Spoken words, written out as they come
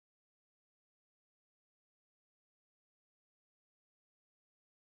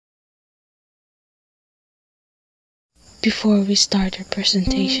Before we start our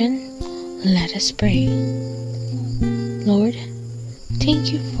presentation, let us pray. Lord,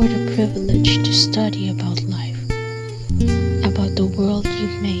 thank you for the privilege to study about life, about the world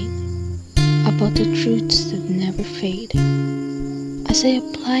you've made, about the truths that never fade. As I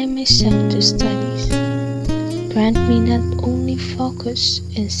apply myself to studies, grant me not only focus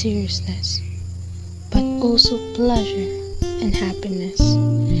and seriousness, but also pleasure and happiness,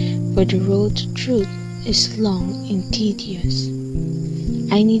 for the road to truth is long and tedious.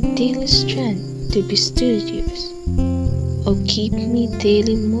 I need daily strength to be studious. Oh, keep me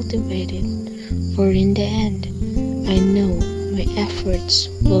daily motivated, for in the end, I know my efforts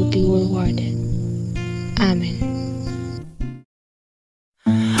will be rewarded. Amen.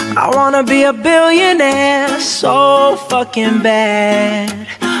 I wanna be a billionaire so fucking bad.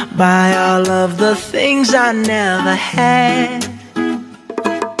 Buy all of the things I never had.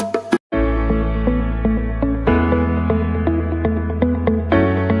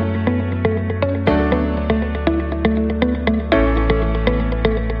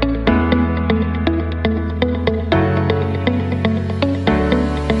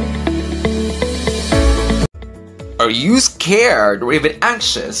 Are you scared or even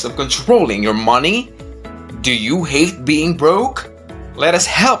anxious of controlling your money? Do you hate being broke? Let us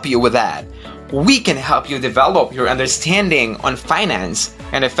help you with that. We can help you develop your understanding on finance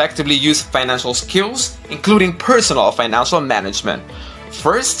and effectively use financial skills, including personal financial management.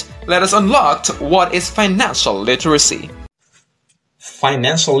 First, let us unlock what is financial literacy.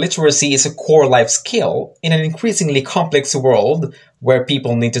 Financial literacy is a core life skill in an increasingly complex world where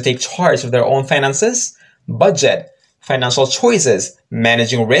people need to take charge of their own finances, budget, financial choices,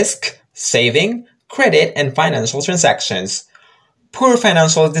 managing risk, saving, credit, and financial transactions. Poor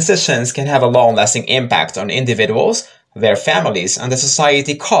financial decisions can have a long-lasting impact on individuals, their families, and the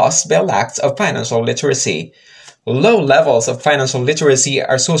society caused by a lack of financial literacy. Low levels of financial literacy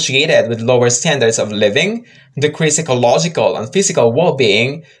are associated with lower standards of living, decreased ecological and physical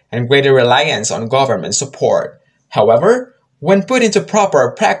well-being, and greater reliance on government support. However, when put into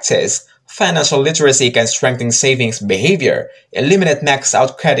proper practice, financial literacy can strengthen savings behavior, eliminate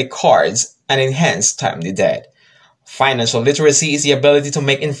maxed-out credit cards, and enhance timely debt. Financial literacy is the ability to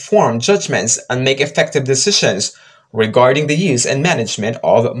make informed judgments and make effective decisions regarding the use and management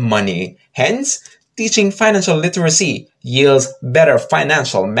of money. Hence, teaching financial literacy yields better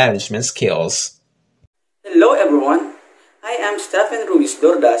financial management skills. Hello everyone, I am Stephen Ruiz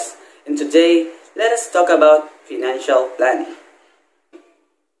Dordas, and today let us talk about financial planning.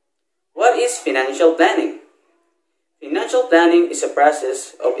 What is financial planning? Financial planning is a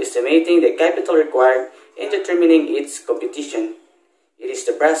process of estimating the capital required and determining its computation. It is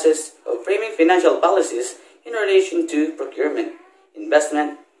the process of framing financial policies in relation to procurement,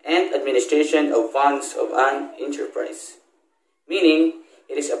 investment, and administration of funds of an enterprise. Meaning,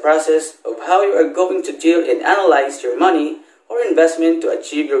 it is a process of how you are going to deal and analyze your money or investment to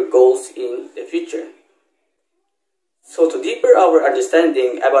achieve your goals in the future. So to deepen our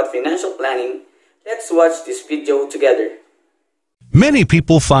understanding about financial planning, let's watch this video together. Many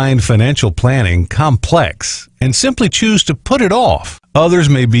people find financial planning complex and simply choose to put it off. Others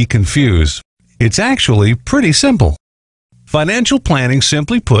may be confused. It's actually pretty simple. Financial planning,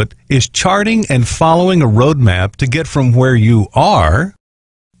 simply put, is charting and following a roadmap to get from where you are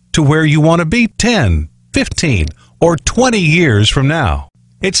to where you want to be 10, 15, or 20 years from now.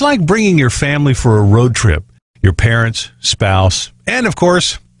 It's like bringing your family for a road trip, your parents, spouse, and of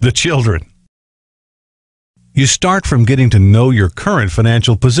course, the children. You start from getting to know your current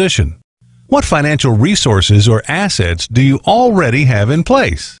financial position. What financial resources or assets do you already have in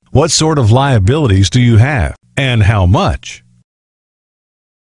place? What sort of liabilities do you have, and how much?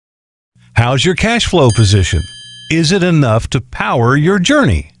 How's your cash flow position? Is it enough to power your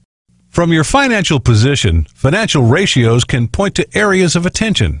journey? From your financial position, financial ratios can point to areas of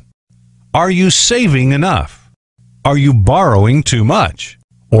attention. Are you saving enough? Are you borrowing too much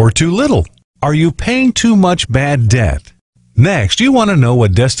or too little? Are you paying too much bad debt? Next, you want to know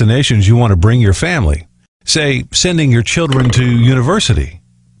what destinations you want to bring your family. Say, sending your children to university,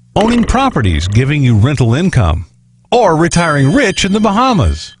 owning properties giving you rental income, or retiring rich in the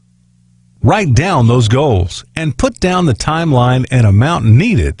Bahamas. Write down those goals and put down the timeline and amount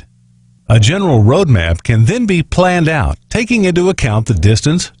needed. A general roadmap can then be planned out, taking into account the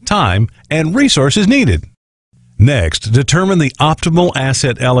distance, time, and resources needed. Next, determine the optimal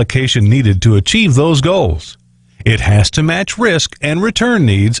asset allocation needed to achieve those goals. It has to match risk and return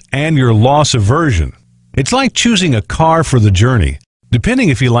needs and your loss aversion. It's like choosing a car for the journey, depending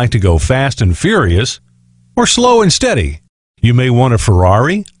if you like to go fast and furious or slow and steady. You may want a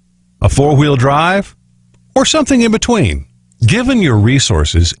Ferrari, a four-wheel drive, or something in between? Given your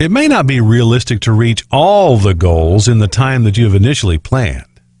resources, it may not be realistic to reach all the goals in the time that you have initially planned.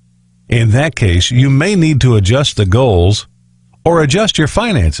 In that case, you may need to adjust the goals or adjust your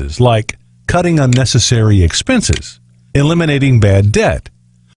finances, like cutting unnecessary expenses, eliminating bad debt,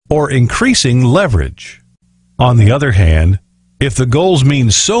 or increasing leverage. On the other hand, if the goals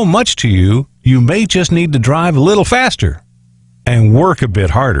mean so much to you, you may just need to drive a little faster and work a bit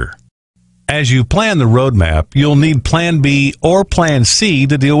harder. As you plan the roadmap, you'll need Plan B or Plan C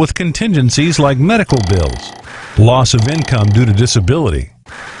to deal with contingencies like medical bills, loss of income due to disability,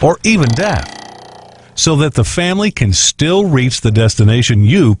 or even death, so that the family can still reach the destination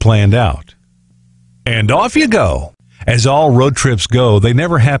you planned out. And off you go! As all road trips go, they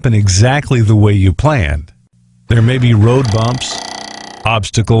never happen exactly the way you planned. There may be road bumps,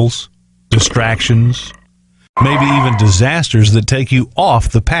 obstacles, distractions, maybe even disasters that take you off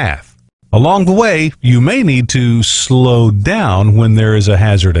the path. Along the way, you may need to slow down when there is a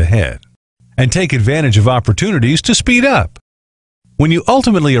hazard ahead and take advantage of opportunities to speed up. When you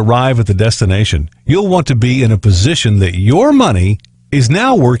ultimately arrive at the destination, you'll want to be in a position that your money is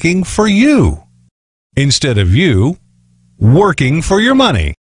now working for you instead of you working for your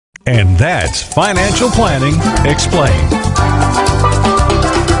money. And that's Financial Planning Explained.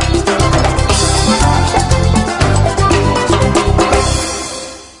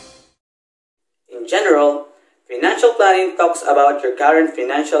 In general, financial planning talks about your current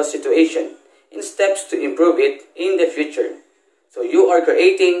financial situation and steps to improve it in the future. So you are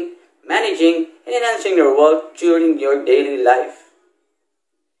creating, managing, and enhancing your wealth during your daily life.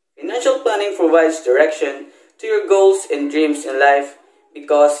 Financial planning provides direction to your goals and dreams in life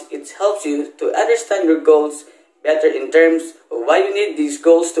because it helps you to understand your goals better in terms of why you need these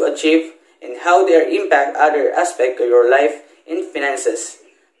goals to achieve and how they impact other aspects of your life and finances.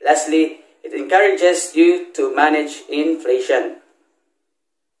 Lastly, it encourages you to manage inflation.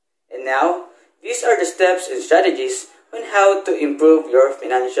 And now, these are the steps and strategies on how to improve your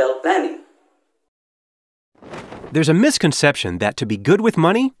financial planning. There's a misconception that to be good with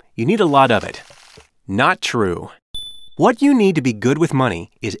money, you need a lot of it. Not true. What you need to be good with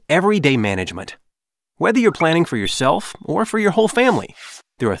money is everyday management. Whether you're planning for yourself or for your whole family,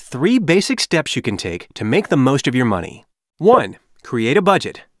 there are 3 basic steps you can take to make the most of your money. 1. Create a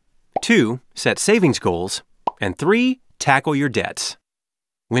budget. 2. Set savings goals. And 3. Tackle your debts.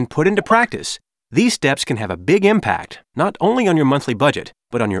 When put into practice, these steps can have a big impact, not only on your monthly budget,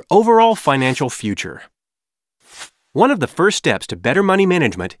 but on your overall financial future. One of the first steps to better money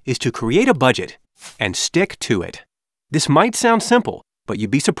management is to create a budget and stick to it. This might sound simple, but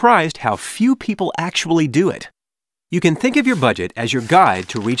you'd be surprised how few people actually do it. You can think of your budget as your guide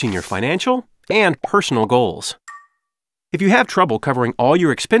to reaching your financial and personal goals. If you have trouble covering all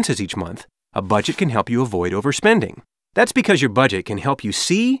your expenses each month, a budget can help you avoid overspending. That's because your budget can help you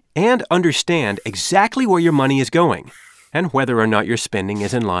see and understand exactly where your money is going and whether or not your spending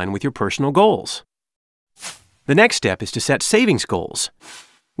is in line with your personal goals. The next step is to set savings goals.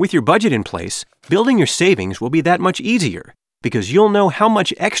 With your budget in place, building your savings will be that much easier because you'll know how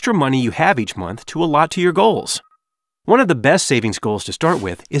much extra money you have each month to allot to your goals. One of the best savings goals to start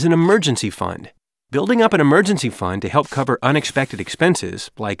with is an emergency fund. Building up an emergency fund to help cover unexpected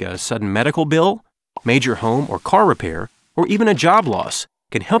expenses like a sudden medical bill, major home or car repair, or even a job loss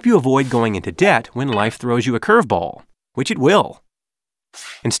can help you avoid going into debt when life throws you a curveball, which it will.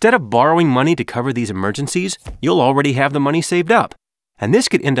 Instead of borrowing money to cover these emergencies, you'll already have the money saved up, and this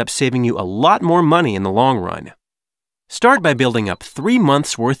could end up saving you a lot more money in the long run. Start by building up 3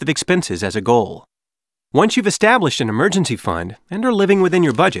 months' worth of expenses as a goal. Once you've established an emergency fund and are living within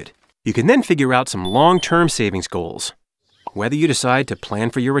your budget, you can then figure out some long-term savings goals. Whether you decide to plan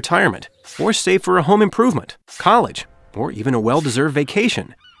for your retirement, or save for a home improvement, college, or even a well-deserved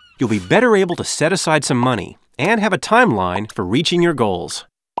vacation, you'll be better able to set aside some money and have a timeline for reaching your goals.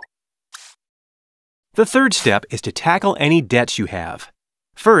 The third step is to tackle any debts you have.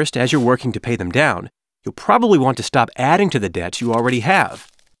 First, as you're working to pay them down, you'll probably want to stop adding to the debts you already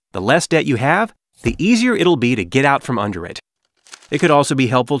have. The less debt you have, the easier it'll be to get out from under it. It could also be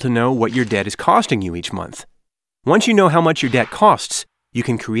helpful to know what your debt is costing you each month. Once you know how much your debt costs, you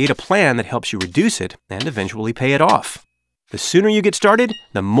can create a plan that helps you reduce it and eventually pay it off. The sooner you get started,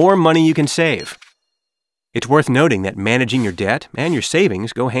 the more money you can save. It's worth noting that managing your debt and your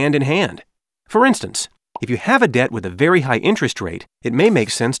savings go hand in hand. For instance, if you have a debt with a very high interest rate, it may make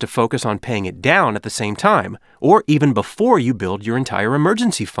sense to focus on paying it down at the same time, or even before you build your entire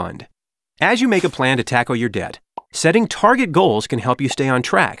emergency fund. As you make a plan to tackle your debt, setting target goals can help you stay on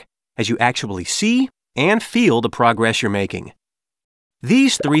track as you actually see and feel the progress you're making.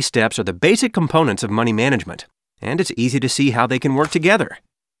 These 3 steps are the basic components of money management, and it's easy to see how they can work together.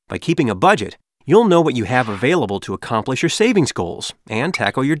 By keeping a budget, you'll know what you have available to accomplish your savings goals and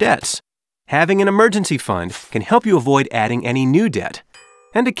tackle your debts. Having an emergency fund can help you avoid adding any new debt.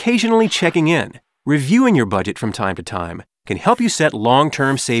 And occasionally checking in, reviewing your budget from time to time, can help you set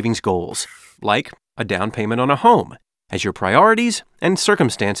long-term savings goals, like a down payment on a home, as your priorities and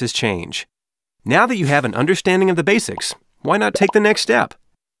circumstances change. Now that you have an understanding of the basics, why not take the next step?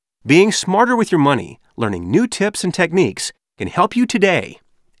 Being smarter with your money, learning new tips and techniques, can help you today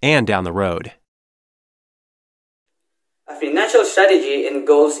and down the road. A financial strategy and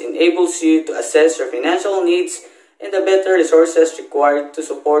goals enables you to assess your financial needs and the better resources required to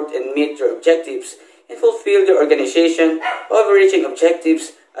support and meet your objectives and fulfill your organization overreaching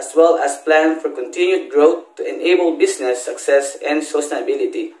objectives, as well as plan for continued growth to enable business success and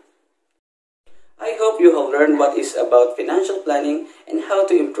sustainability. I hope you have learned what is about financial planning and how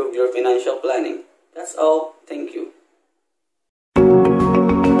to improve your financial planning. That's all. Thank you.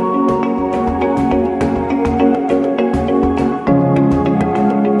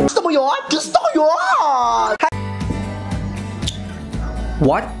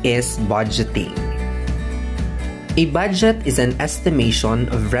 What is budgeting? A budget is an estimation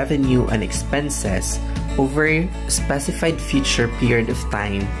of revenue and expenses over a specified future period of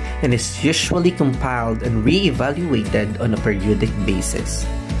time and is usually compiled and re-evaluated on a periodic basis.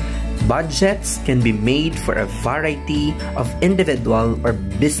 Budgets can be made for a variety of individual or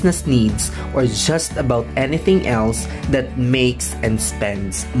business needs or just about anything else that makes and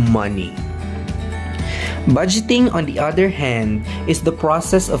spends money. Budgeting, on the other hand, is the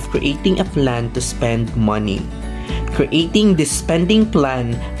process of creating a plan to spend money. Creating this spending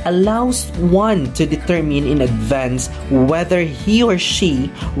plan allows one to determine in advance whether he or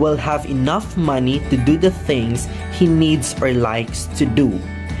she will have enough money to do the things he needs or likes to do.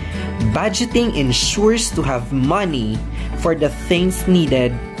 Budgeting ensures to have money for the things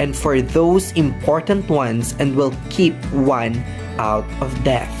needed and for those important ones and will keep one out of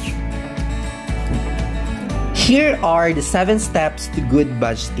debt. Here are the 7 steps to good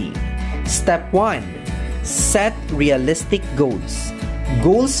budgeting. Step 1. Set realistic goals.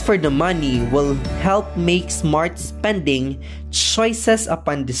 Goals for the money will help make smart spending choices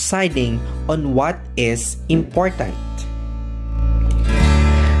upon deciding on what is important.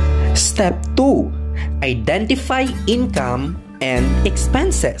 Step 2. Identify income and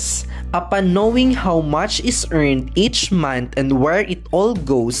expenses. Upon knowing how much is earned each month and where it all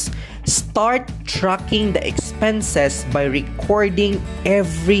goes, start tracking the expenses by recording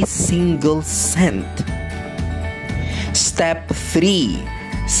every single cent. Step 3.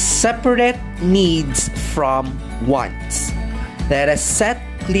 Separate needs from wants. Let us set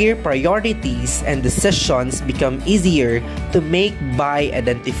clear priorities and decisions become easier to make by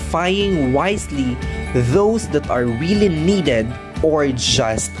identifying wisely those that are really needed or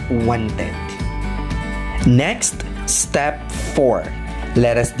just wanted. Next, step 4.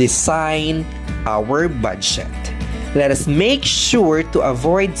 Let us design our budget. Let us make sure to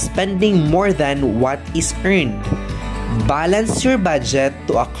avoid spending more than what is earned. Balance your budget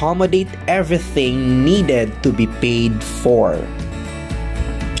to accommodate everything needed to be paid for.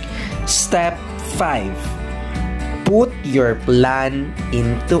 Step 5. Put your plan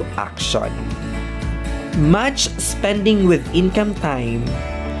into action. Match spending with income time.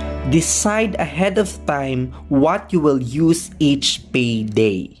 Decide ahead of time what you will use each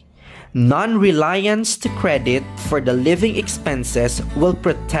payday. Non-reliance to credit for the living expenses will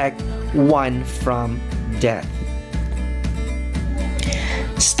protect one from debt.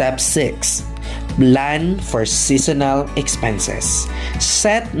 Step 6. Plan for seasonal expenses.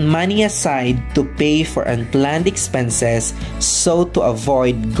 Set money aside to pay for unplanned expenses so to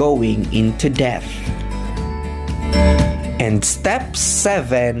avoid going into debt. And step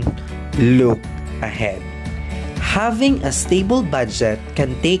 7, look ahead. Having a stable budget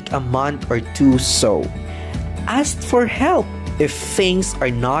can take a month or two, so ask for help if things are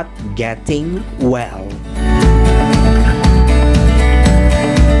not getting well.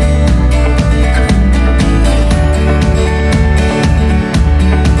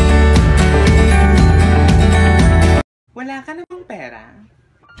 Wala ka namang pera.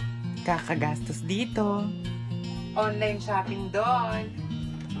 Kakagastos dito. Online shopping doon.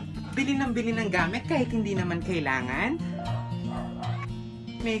 Bili ng gamit kahit hindi naman kailangan.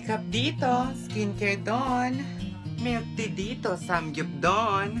 Makeup dito, skincare doon. Milk tea dito, samgyup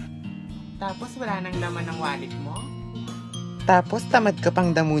doon. Tapos wala nang laman ng wallet mo. Tapos tamad ka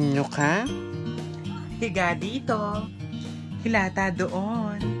pang damunyo ka. Higa dito. Hilata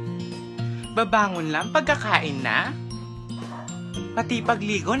doon. Babangon lang pagkakain na. Pati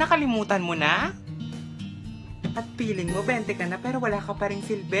pagligo, nakalimutan mo na? At feeling mo 20 ka na pero wala ka pa ring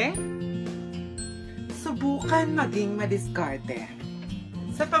silbi? Subukan maging madiskarte.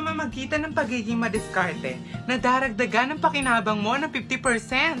 Sa pamamagitan ng pagiging madiskarte, nadaragdagan ang pakinabang mo ng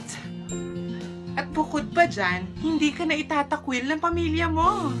 50%. At bukod pa dyan, hindi ka na itatakwil ng pamilya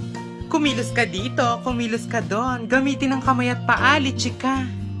mo. Kumilos ka dito, kumilos ka doon. Gamitin ang kamay at paa, chika.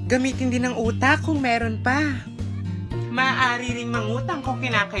 Gamitin din ang utak kung meron pa. Maaari ring mangutang kung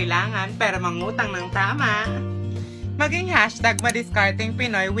kinakailangan, pero mangutang ng tama. Maging #madiscarding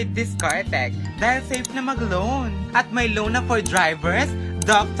Pinoy with Discardtech dahil safe na mag-loan. At may loan na for drivers,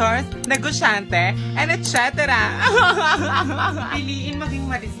 doctors, negosyante, and etc. Piliin maging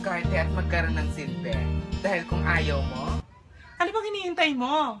madiskarte at magkaroon ng silbi. Dahil kung ayaw mo, ano bang hinihintay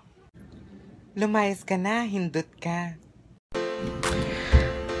mo? Lumayas ka na, hindot ka.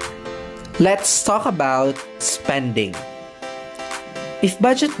 Let's talk about spending. If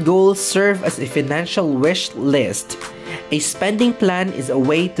budget goals serve as a financial wish list, a spending plan is a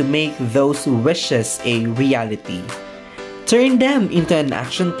way to make those wishes a reality. Turn them into an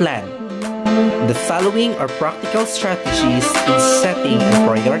action plan. The following are practical strategies in setting and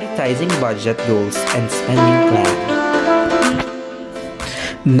prioritizing budget goals and spending plan.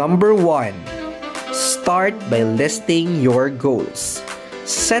 Number 1. Start by listing your goals.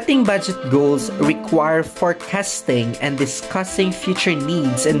 Setting budget goals require forecasting and discussing future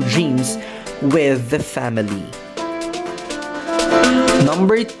needs and dreams with the family.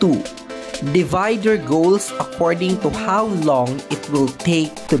 Number 2. Divide your goals according to how long it will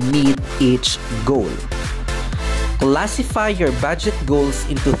take to meet each goal. Classify your budget goals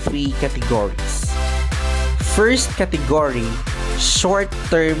into 3 categories. First category,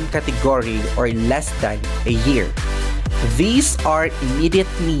 short-term category or less than a year. These are immediate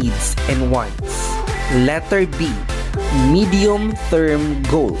needs and wants. Letter B, medium-term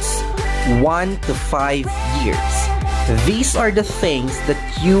goals, 1 to 5 years. These are the things that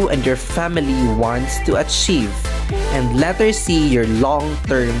you and your family wants to achieve. And letter C, your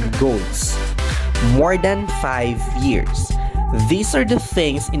long-term goals, more than 5 years. These are the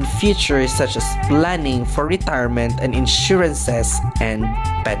things in future such as planning for retirement and insurances and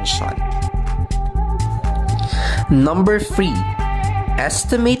pension. Number 3.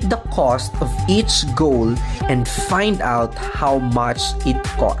 Estimate the cost of each goal and find out how much it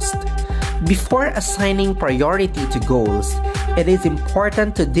costs. Before assigning priority to goals, it is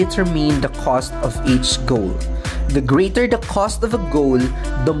important to determine the cost of each goal. The greater the cost of a goal,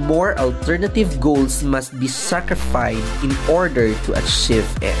 the more alternative goals must be sacrificed in order to achieve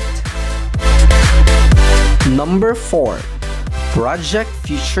it. Number 4. Project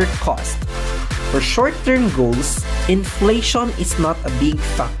future cost. For short-term goals, inflation is not a big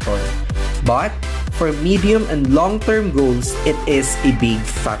factor, but for medium and long-term goals, it is a big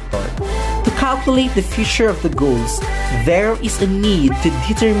factor. To calculate the future of the goals, there is a need to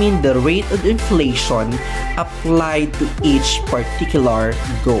determine the rate of inflation applied to each particular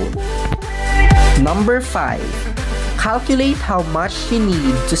goal. Number 5. Calculate how much you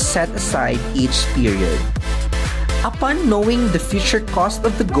need to set aside each period. Upon knowing the future cost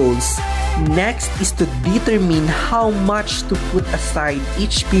of the goals, next is to determine how much to put aside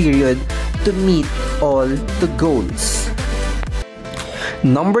each period to meet all the goals.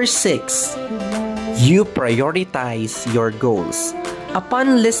 Number 6. You prioritize your goals.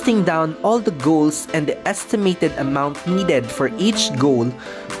 Upon listing down all the goals and the estimated amount needed for each goal,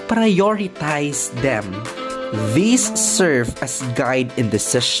 prioritize them. These serve as guide in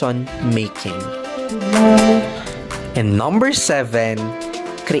decision making. And number 7.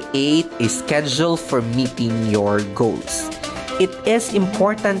 Create a schedule for meeting your goals. It is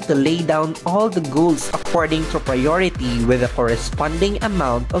important to lay down all the goals according to priority with a corresponding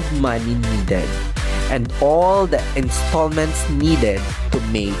amount of money needed and all the installments needed to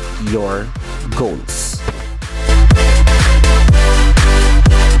make your goals.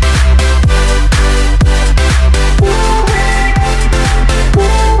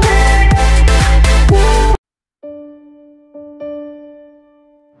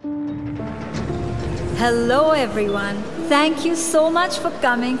 Hello everyone. Thank you so much for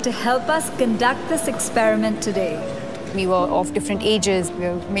coming to help us conduct this experiment today. We were of different ages. We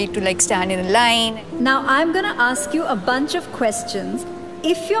were made to stand in a line. Now I'm gonna ask you a bunch of questions.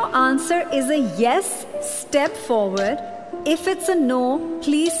 If your answer is a yes, step forward. If it's a no,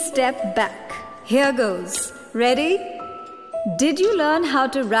 please step back. Here goes. Ready? Did you learn how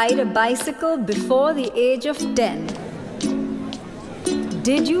to ride a bicycle before the age of 10?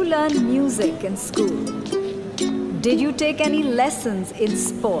 Did you learn music in school? Did you take any lessons in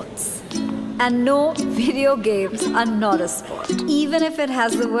sports? And no, video games are not a sport, even if it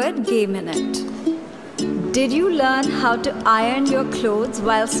has the word game in it. Did you learn how to iron your clothes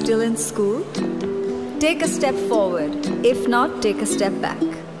while still in school? Take a step forward. If not, take a step back.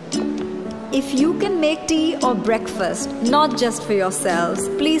 If you can make tea or breakfast, not just for yourselves,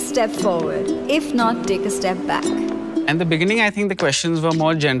 please step forward. If not, take a step back. In the beginning, I think the questions were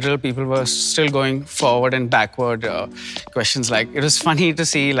more general. People were still going forward and backward. Questions like, it was funny to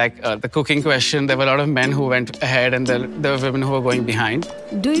see like the cooking question. There were a lot of men who went ahead and there were women who were going behind.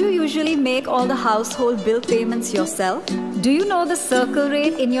 Do you usually make all the household bill payments yourself? Do you know the circle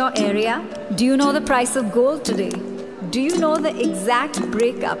rate in your area? Do you know the price of gold today? Do you know the exact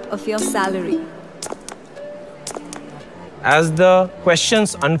breakup of your salary? As the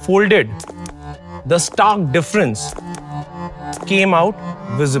questions unfolded, the stark difference came out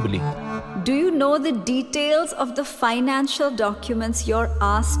visibly. Do you know the details of the financial documents you're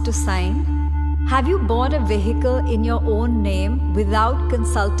asked to sign? Have you bought a vehicle in your own name without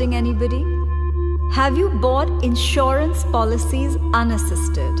consulting anybody? Have you bought insurance policies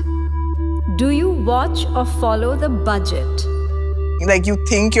unassisted? Do you watch or follow the budget? Like you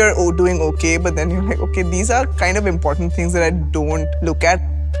think you're doing okay, but then you're like, okay, these are kind of important things that I don't look at.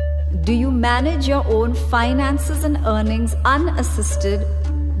 Do you manage your own finances and earnings unassisted?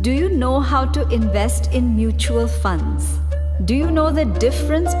 Do you know how to invest in mutual funds? Do you know the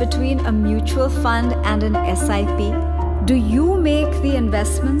difference between a mutual fund and an SIP? Do you make the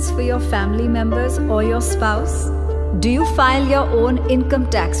investments for your family members or your spouse? Do you file your own income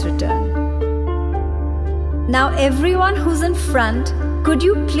tax return? Now everyone who's in front, could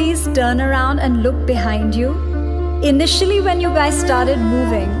you please turn around and look behind you? Initially when you guys started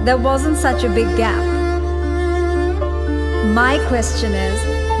moving, there wasn't such a big gap. My question is,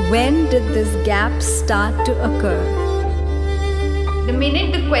 when did this gap start to occur? The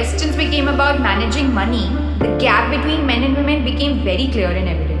minute the questions became about managing money, the gap between men and women became very clear and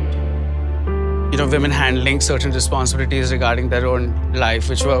evident. You know, women handling certain responsibilities regarding their own life,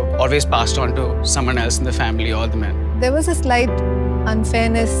 which were always passed on to someone else in the family or the men. There was a slight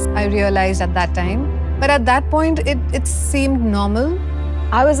unfairness I realized at that time. But at that point, it seemed normal.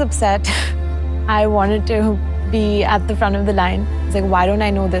 I was upset. I wanted to be at the front of the line. It's like, why don't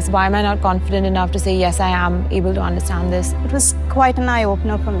I know this? Why am I not confident enough to say, yes, I am able to understand this? It was quite an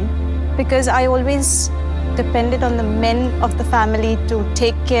eye-opener for me because I always depended on the men of the family to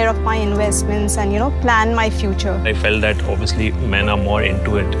take care of my investments and, plan my future. I felt that obviously men are more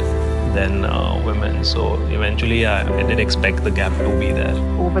into it than women. So eventually I did expect the gap to be there.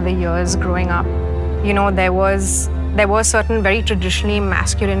 Over the years growing up, there were certain very traditionally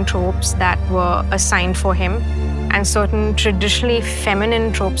masculine tropes that were assigned for him and certain traditionally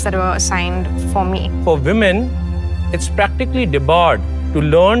feminine tropes that were assigned for me. For women, it's practically debarred to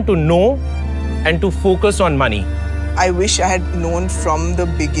learn to know and to focus on money. I wish I had known from the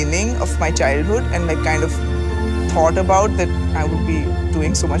beginning of my childhood and kind of thought about that I would be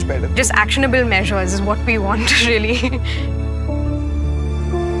doing so much better. Just actionable measures is what we want, really.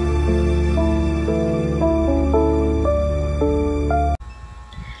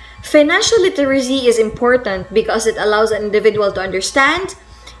 Financial literacy is important because it allows an individual to understand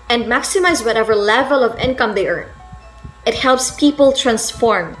and maximize whatever level of income they earn. It helps people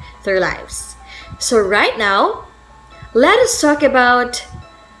transform their lives. So right now, let us talk about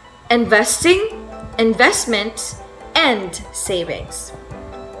investing, investment, and savings.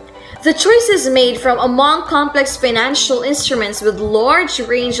 The choices made from among complex financial instruments with large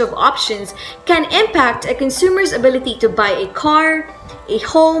range of options can impact a consumer's ability to buy a car, a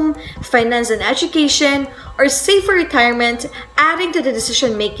home, finance and education, or save for retirement, adding to the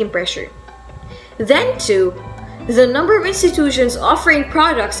decision-making pressure. Then too, the number of institutions offering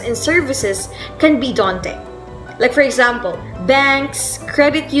products and services can be daunting. Like for example, banks,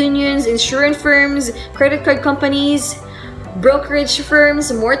 credit unions, insurance firms, credit card companies, brokerage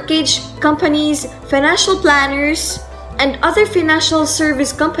firms, mortgage companies, financial planners, and other financial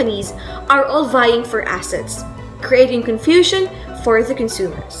service companies are all vying for assets, creating confusion for the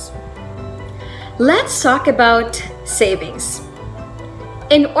consumers. Let's talk about savings.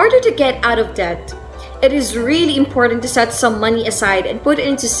 In order to get out of debt, it is really important to set some money aside and put it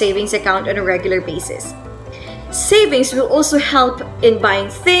into savings account on a regular basis. Savings will also help in buying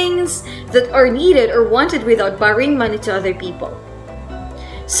things that are needed or wanted without borrowing money to other people.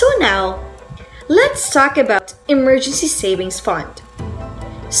 So now, let's talk about emergency savings fund.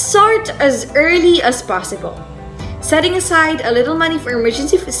 Start as early as possible. Setting aside a little money for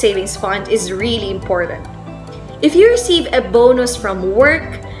emergency savings fund is really important. If you receive a bonus from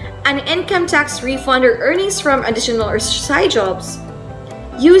work, an income tax refund, or earnings from additional or side jobs,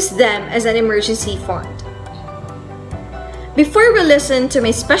 use them as an emergency fund. Before we listen to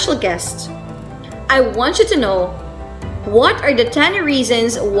my special guest, I want you to know what are the 10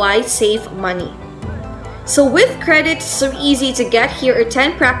 reasons why save money. So with credit, it's so easy to get here are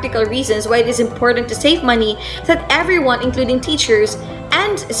 10 practical reasons why it is important to save money that everyone, including teachers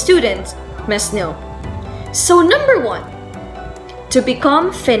and students, must know. So number 1, to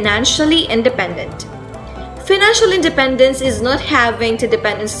become financially independent. Financial independence is not having to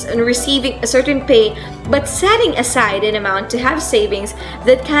depend on receiving a certain pay, but setting aside an amount to have savings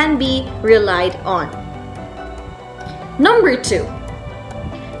that can be relied on. Number 2,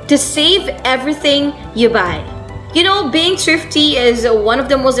 to save everything you buy. You know, being thrifty is one of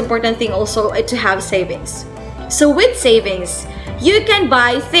the most important things also to have savings. So with savings, you can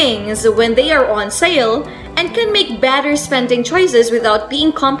buy things when they are on sale and can make better spending choices without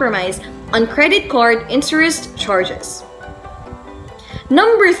being compromised on credit card interest charges.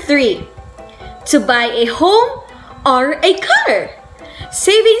 Number 3, to buy a home or a car.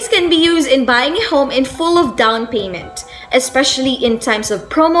 Savings can be used in buying a home in full of down payment, especially in times of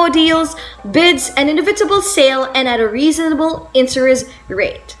promo deals, bids, and inevitable sale and at a reasonable interest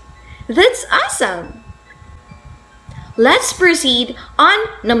rate. That's awesome! Let's proceed on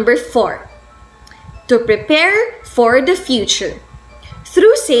number 4, to prepare for the future.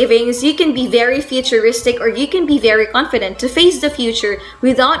 Through savings, you can be very futuristic or you can be very confident to face the future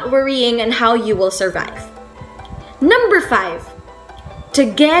without worrying on how you will survive. Number 5, to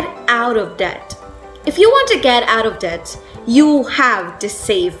get out of debt. If you want to get out of debt, you have to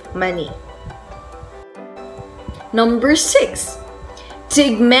save money. Number 6, to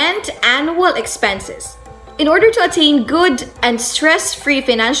augment annual expenses. In order to attain good and stress-free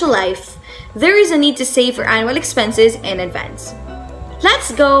financial life, there is a need to save for annual expenses in advance.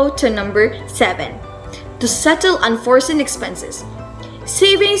 Let's go to number 7, to settle unforeseen expenses.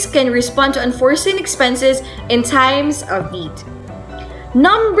 Savings can respond to unforeseen expenses in times of need.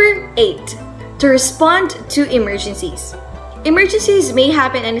 Number 8, to respond to emergencies. Emergencies may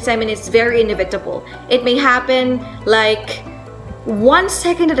happen anytime and it's very inevitable. It may happen like 1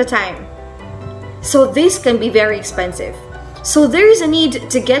 second at a time. So this can be very expensive. So there is a need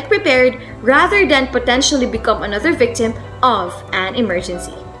to get prepared rather than potentially become another victim of an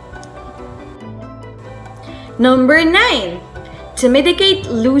emergency. Number 9, to mitigate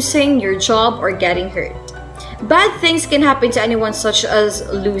losing your job or getting hurt. Bad things can happen to anyone, such as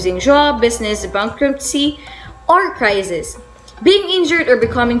losing job, business bankruptcy, or crisis, being injured or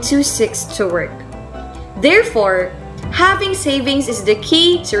becoming too sick to work. Therefore, having savings is the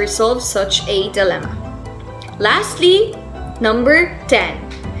key to resolve such a dilemma. Lastly, number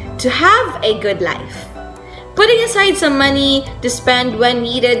 10, to have a good life. Putting aside some money to spend when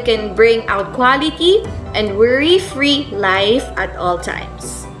needed can bring out quality and worry-free life at all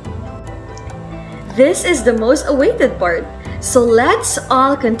times. This is the most awaited part. So let's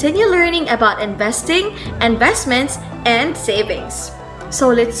all continue learning about investing, investments, and savings. So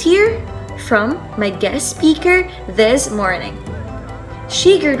let's hear from my guest speaker this morning.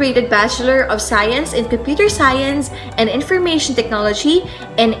 She graduated Bachelor of Science in Computer Science and Information Technology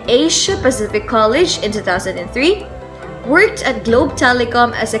in Asia Pacific College in 2003, worked at Globe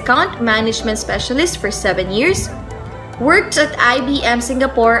Telecom as Account Management Specialist for 7 years, worked at IBM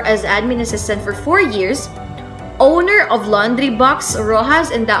Singapore as Admin Assistant for 4 years, owner of Laundry Box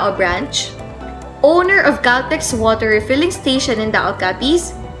Rojas in Dao Branch, owner of Caltex Water Refilling Station in Dao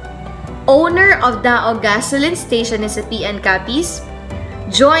Capiz, owner of Dao Gasoline Station in Sapian Capiz,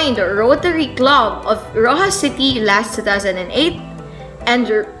 joined Rotary Club of Rojas City last 2008, and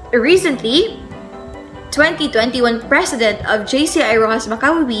recently 2021 President of JCI Rojas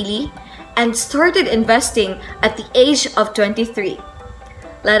Makawili, and started investing at the age of 23.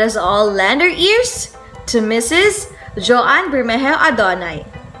 Let us all lend our ears to Mrs. Joanne Bermejo Adonai.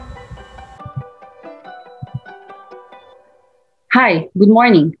 Hi, good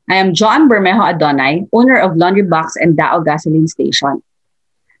morning. I am Joanne Bermejo Adonai, owner of Laundry Box and Dao Gasoline Station.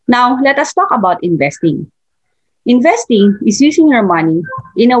 Now, let us talk about investing. Investing is using your money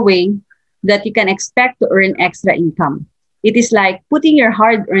in a way that you can expect to earn extra income. It is like putting your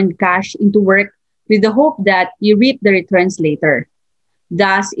hard-earned cash into work with the hope that you reap the returns later.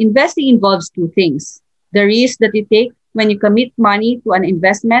 Thus, investing involves two things: the risk that you take when you commit money to an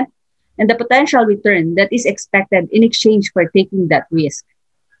investment and the potential return that is expected in exchange for taking that risk.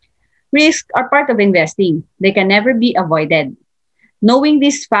 Risks are part of investing. They can never be avoided. Knowing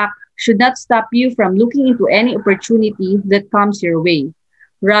this fact should not stop you from looking into any opportunity that comes your way.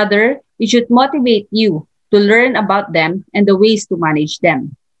 Rather, it should motivate you to learn about them and the ways to manage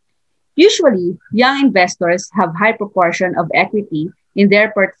them. Usually, young investors have high proportion of equity in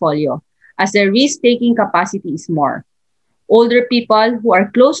their portfolio, as their risk-taking capacity is more. Older people who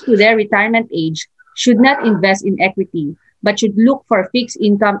are close to their retirement age should not invest in equity, but should look for fixed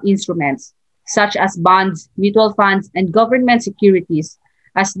income instruments, such as bonds, mutual funds, and government securities,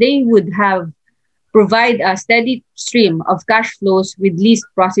 as they would provide a steady stream of cash flows with least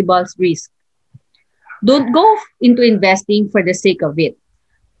possible risk. Don't go into investing for the sake of it.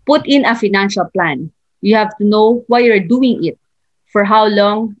 Put in a financial plan. You have to know why you're doing it, for how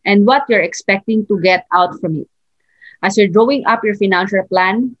long, and what you're expecting to get out from it. As you're drawing up your financial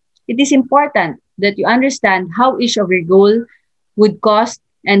plan, it is important that you understand how each of your goals would cost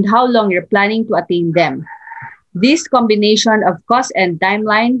and how long you're planning to attain them. This combination of cost and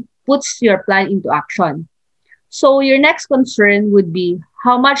timeline puts your plan into action. So your next concern would be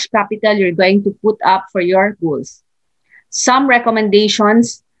how much capital you're going to put up for your goals. Some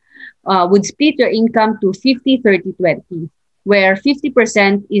recommendations would split your income to 50-30-20, where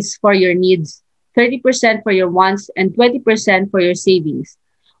 50% is for your needs, 30% for your wants, and 20% for your savings,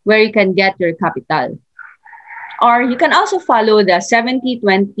 where you can get your capital. Or you can also follow the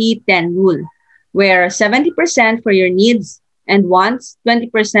 70-20-10 rule, where 70% for your needs and wants,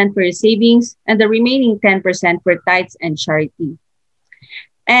 20% for your savings, and the remaining 10% for tithes and charity.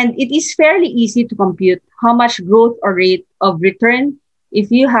 And it is fairly easy to compute how much growth or rate of return if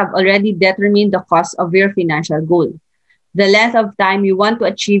you have already determined the cost of your financial goal, the length of time you want to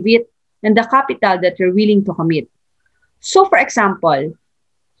achieve it, and the capital that you're willing to commit. So for example,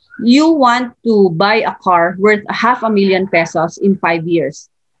 you want to buy a car worth 500,000 pesos in 5 years,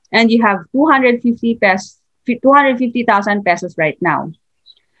 and you have 250,000 pesos right now.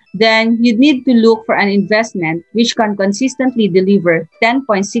 Then you need to look for an investment which can consistently deliver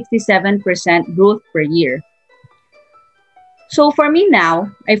 10.67% growth per year. So for me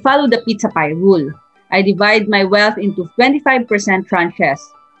now, I follow the pizza pie rule. I divide my wealth into 25% tranches,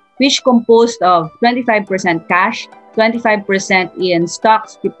 which composed of 25% cash, 25% in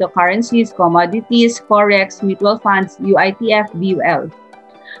stocks, cryptocurrencies, commodities, forex, mutual funds, UITF, BUL,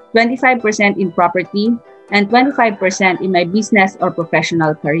 25% in property, and 25% in my business or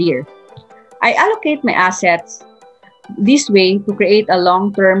professional career. I allocate my assets this way to create a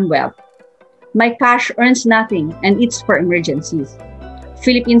long-term wealth. My cash earns nothing and it's for emergencies.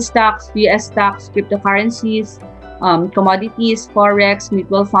 Philippine stocks, US stocks, cryptocurrencies, commodities, forex,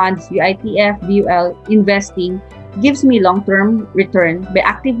 mutual funds, UITF, BUL, investing gives me long-term return by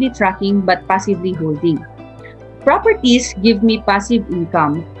actively tracking but passively holding. Properties give me passive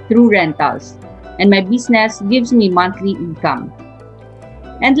income through rentals, and my business gives me monthly income.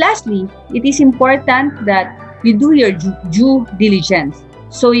 And lastly, it is important that you do your due diligence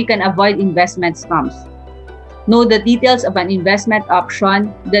so you can avoid investment scams. Know the details of an investment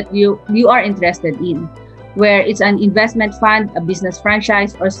option that you are interested in, where it's an investment fund, a business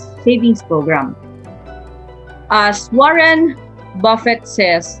franchise, or savings program. As Warren Buffett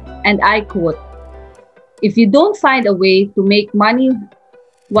says, and I quote, "If you don't find a way to make money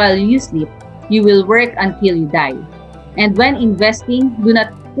while you sleep, you will work until you die. And when investing, do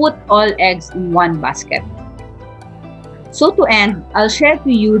not put all eggs in one basket." So to end, I'll share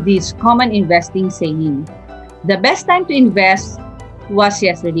to you this common investing saying. The best time to invest was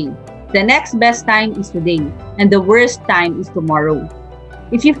yesterday. The next best time is today. And the worst time is tomorrow.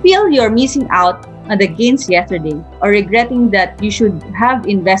 If you feel you're missing out on the gains yesterday or regretting that you should have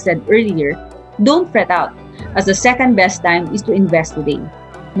invested earlier, don't fret out, as the second best time is to invest today.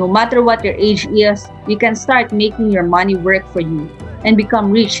 No matter what your age is, you can start making your money work for you and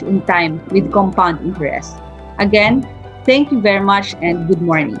become rich in time with compound interest. Again, thank you very much and good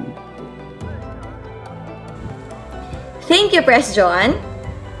morning. Thank you, Press John.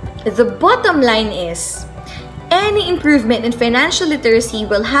 The bottom line is, any improvement in financial literacy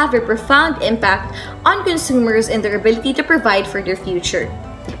will have a profound impact on consumers and their ability to provide for their future.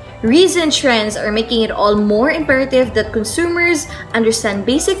 Recent trends are making it all more imperative that consumers understand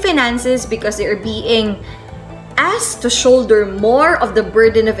basic finances because they are being asked to shoulder more of the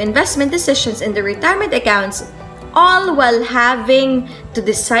burden of investment decisions in their retirement accounts, all while having to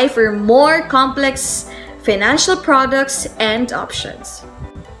decipher more complex financial products and options.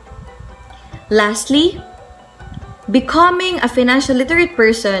 Lastly, becoming a financial literate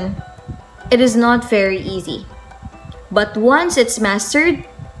person, it is not very easy. But once it's mastered,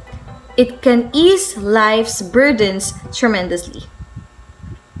 it can ease life's burdens tremendously.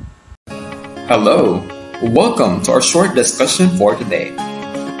 Hello, welcome to our short discussion for today.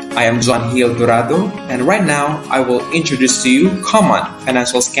 I am John Hill Dorado, and right now I will introduce to you common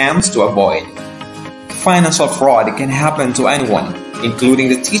financial scams to avoid. Financial fraud can happen to anyone, including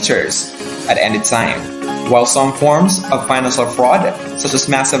the teachers, at any time. While some forms of financial fraud, such as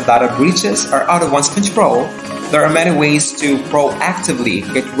massive data breaches, are out of one's control, there are many ways to proactively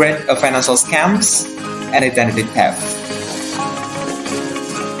get rid of financial scams and identity theft.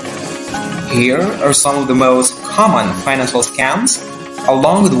 Here are some of the most common financial scams,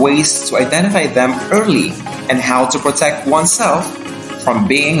 along with ways to identify them early and how to protect oneself from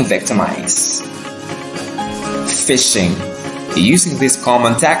being victimized. Phishing. Using this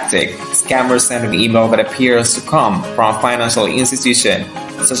common tactic, scammers send an email that appears to come from a financial institution,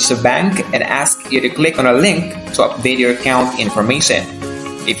 such as a bank, and ask you to click on a link to update your account information.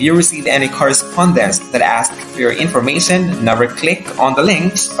 If you receive any correspondence that asks for your information, never click on the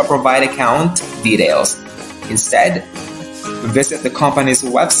links or provide account details. Instead, visit the company's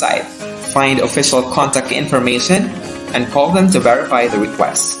website, find official contact information, and call them to verify the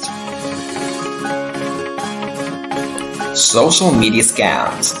request. Social media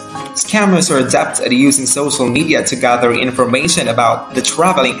scams. Scammers are adept at using social media to gather information about the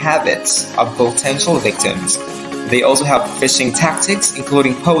traveling habits of potential victims. They also have phishing tactics,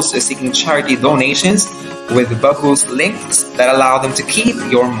 including posts seeking charity donations with bogus links that allow them to keep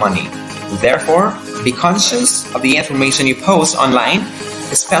your money. Therefore, be conscious of the information you post online,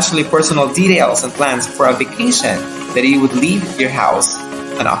 especially personal details and plans for a vacation that you would leave your house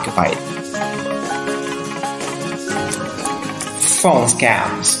unoccupied. Phone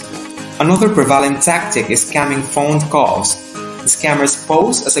scams. Another prevalent tactic is scamming phone calls. The scammers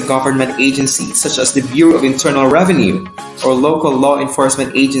pose as a government agency such as the Bureau of Internal Revenue or local law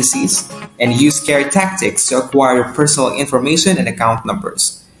enforcement agencies and use scare tactics to acquire personal information and account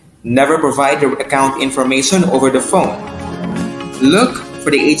numbers. Never provide your account information over the phone. Look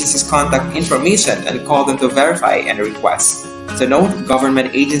for the agency's contact information and call them to verify any request. To note,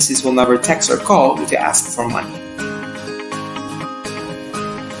 government agencies will never text or call if you ask for money.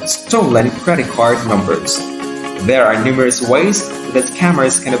 Stolen credit card numbers. There are numerous ways that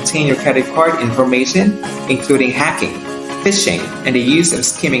scammers can obtain your credit card information, including hacking, phishing, and the use of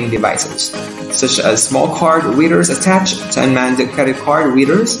skimming devices, such as small card readers attached to unmanned credit card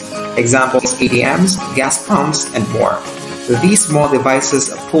readers, examples ATMs, gas pumps, and more. These small devices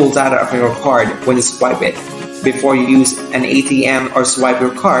pull data from your card when you swipe it. Before you use an ATM or swipe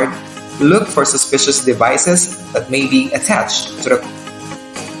your card, look for suspicious devices that may be attached to the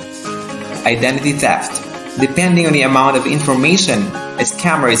identity theft. Depending on the amount of information a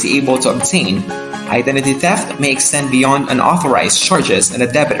scammer is able to obtain, identity theft may extend beyond unauthorized charges on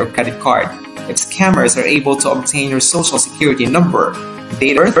a debit or credit card. If scammers are able to obtain your social security number,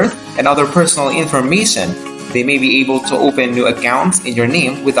 date of birth, and other personal information, they may be able to open new accounts in your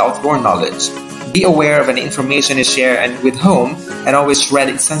name without your knowledge. Be aware of any information you share and with whom, and always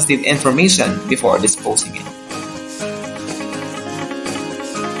shred sensitive information before disposing it.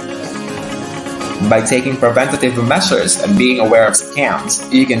 By taking preventative measures and being aware of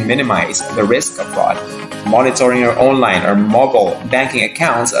scams, you can minimize the risk of fraud. Monitoring your online or mobile banking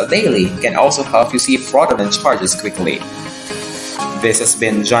accounts daily can also help you see fraudulent charges quickly. This has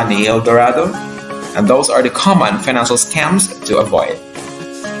been Johnny El Dorado, and those are the common financial scams to avoid.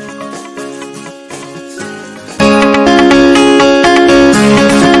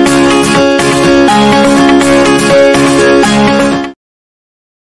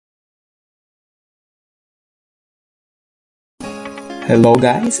 Hello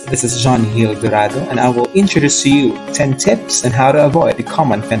guys, this is Johnny El Dorado, and I will introduce to you 10 tips on how to avoid the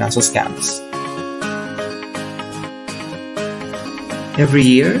common financial scams. Every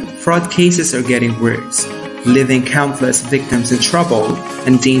year, fraud cases are getting worse, leaving countless victims in trouble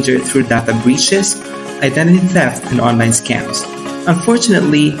and danger through data breaches, identity theft, and online scams.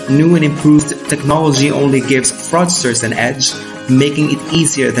 Unfortunately, new and improved technology only gives fraudsters an edge, making it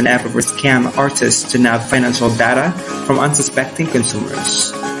easier than ever for scam artists to nab financial data from unsuspecting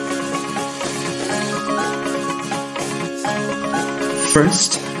consumers.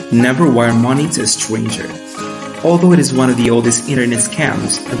 First, never wire money to a stranger. Although it is one of the oldest internet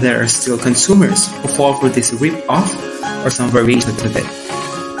scams, there are still consumers who fall for this rip-off or some variation of it.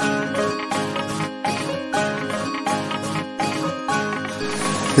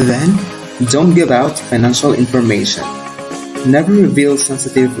 Then, don't give out financial information. Never reveal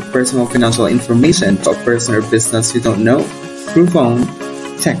sensitive personal financial information to a person or business you don't know through phone,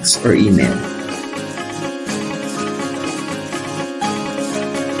 text, or email.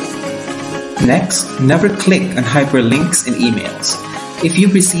 Next, never click on hyperlinks in emails. If you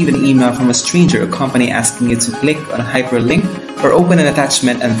receive an email from a stranger or company asking you to click on a hyperlink or open an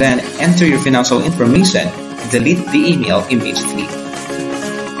attachment and then enter your financial information, delete the email immediately.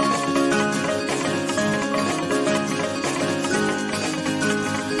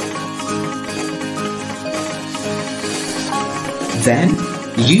 Then,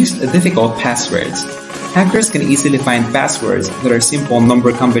 use difficult passwords. Hackers can easily find passwords that are simple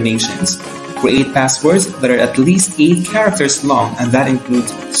number combinations. Create passwords that are at least 8 characters long, and that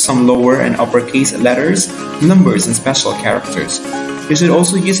includes some lower and uppercase letters, numbers, and special characters. You should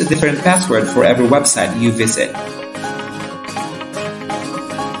also use a different password for every website you visit.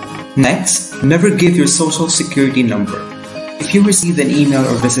 Next, never give your social security number. If you receive an email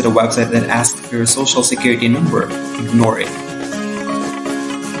or visit a website that asks for your social security number, ignore it.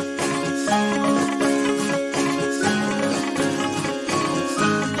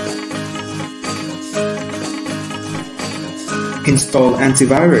 Install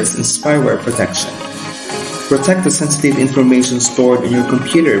antivirus and spyware protection. Protect the sensitive information stored on your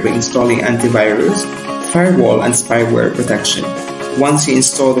computer by installing antivirus, firewall, and spyware protection. Once you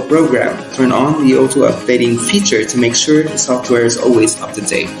install the program, turn on the auto-updating feature to make sure the software is always up to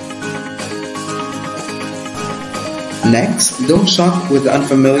date. Next, don't shop with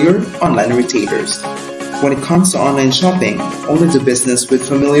unfamiliar online retailers. When it comes to online shopping, only do business with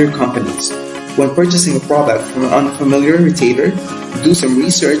familiar companies. When purchasing a product from an unfamiliar retailer, do some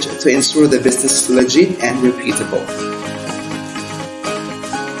research to ensure the business is legit and reputable.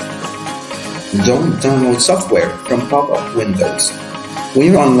 Don't download software from pop-up windows.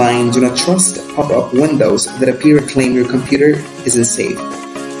 When you're online, do not trust pop-up windows that appear to claim your computer isn't safe.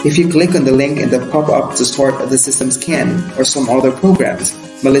 If you click on the link in the pop-up to start the system scan or some other programs,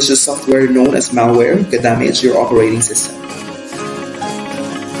 malicious software known as malware could damage your operating system.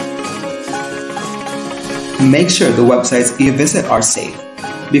 Make sure the websites you visit are safe.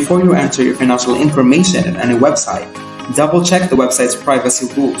 Before you enter your financial information on any website, double-check the website's privacy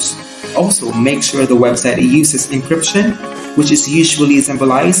rules. Also, make sure the website uses encryption, which is usually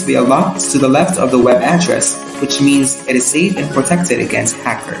symbolized by a lock to the left of the web address, which means it is safe and protected against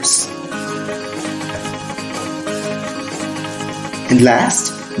hackers. And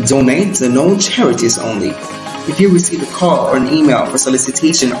last, donate to known charities only. If you receive a call or an email for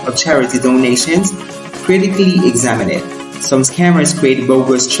solicitation of charity donations, critically examine it. Some scammers create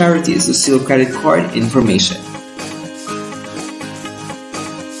bogus charities to steal credit card information.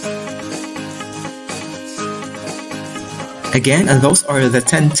 Again, and those are the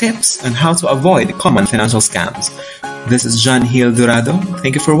 10 tips on how to avoid common financial scams. This is John Hill Dorado.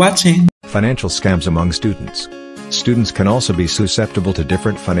 Thank you for watching. Financial scams among students. Students can also be susceptible to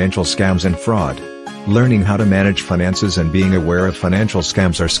different financial scams and fraud. Learning how to manage finances and being aware of financial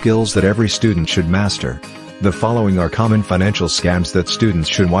scams are skills that every student should master. The following are common financial scams that students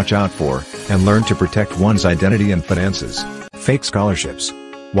should watch out for, and learn to protect one's identity and finances. Fake scholarships.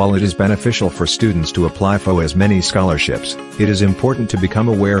 While it is beneficial for students to apply for as many scholarships, it is important to become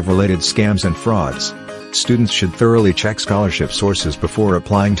aware of related scams and frauds. Students should thoroughly check scholarship sources before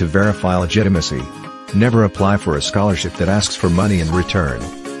applying to verify legitimacy. Never apply for a scholarship that asks for money in return.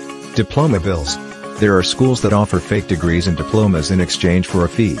 Diploma bills. There are schools that offer fake degrees and diplomas in exchange for a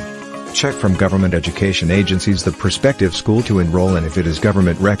fee. Check from government education agencies the prospective school to enroll in if it is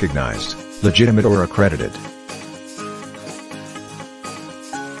government recognized, legitimate or accredited.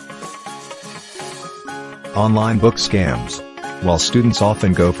 Online book scams. While students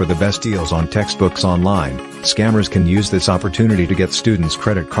often go for the best deals on textbooks online, scammers can use this opportunity to get students'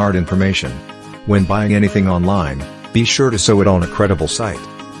 credit card information. When buying anything online, be sure to show it on a credible site.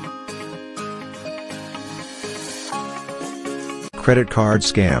 Credit card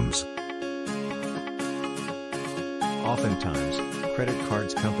scams. Oftentimes, credit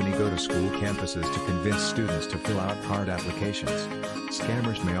cards company go to school campuses to convince students to fill out card applications.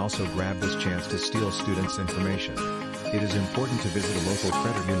 Scammers may also grab this chance to steal students' information. It is important to visit a local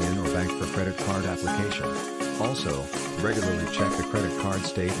credit union or bank for credit card application. Also, regularly check the credit card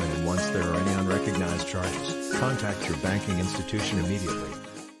statement, and once there are any unrecognized charges, contact your banking institution immediately.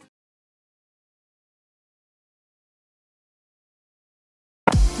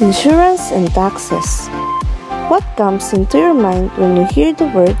 Insurance and taxes. What comes into your mind when you hear the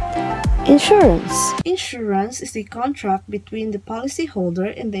word insurance? Insurance is a contract between the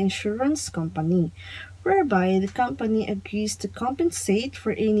policyholder and the insurance company, whereby the company agrees to compensate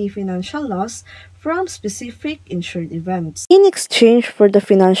for any financial loss from specific insured events. In exchange for the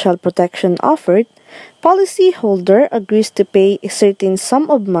financial protection offered, policyholder agrees to pay a certain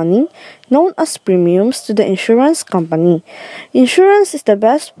sum of money known as premiums to the insurance company. Insurance is the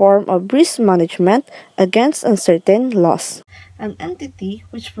best form of risk management against uncertain loss. An entity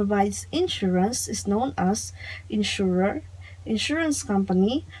which provides insurance is known as insurer, insurance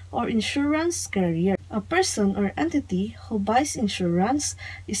company, or insurance carrier. A person or entity who buys insurance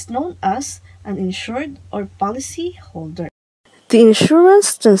is known as an insured or policy holder. The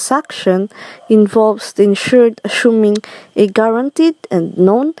insurance transaction involves the insured assuming a guaranteed and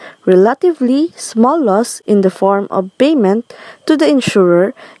known relatively small loss in the form of payment to the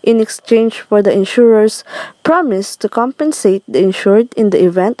insurer in exchange for the insurer's promise to compensate the insured in the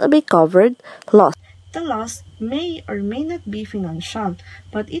event of a covered loss. The loss may or may not be financial,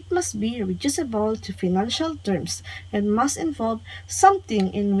 but it must be reducible to financial terms and must involve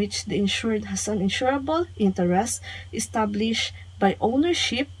something in which the insured has an insurable interest established by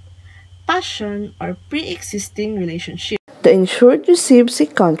ownership, passion, or pre-existing relationship. The insured receives a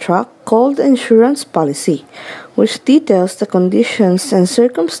contract called the insurance policy, which details the conditions and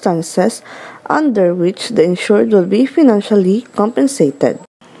circumstances under which the insured will be financially compensated.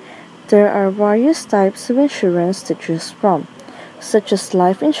 There are various types of insurance to choose from, such as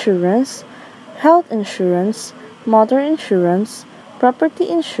life insurance, health insurance, motor insurance, property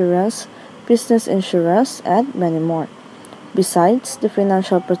insurance, business insurance, and many more. Besides, the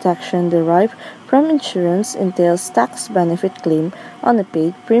financial protection derived from insurance entails tax benefit claim on the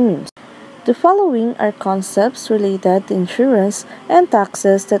paid premiums. The following are concepts related to insurance and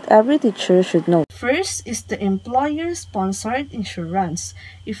taxes that every teacher should know. First is the employer-sponsored insurance.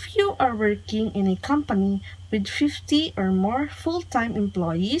 If you are working in a company with 50 or more full-time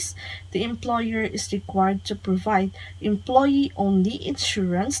employees, the employer is required to provide employee-only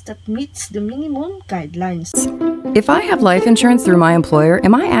insurance that meets the minimum guidelines. If I have life insurance through my employer,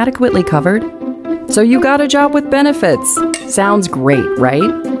 am I adequately covered? So you got a job with benefits. Sounds great, right?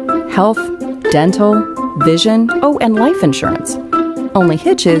 Health, dental, vision, oh, and life insurance. Only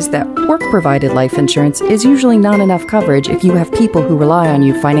hitch is that work-provided life insurance is usually not enough coverage if you have people who rely on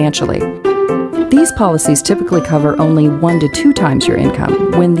you financially. These policies typically cover only 1 to 2 times your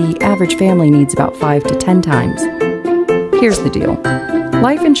income, when the average family needs about 5 to 10 times. Here's the deal.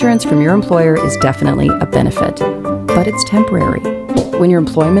 Life insurance from your employer is definitely a benefit, but it's temporary. When your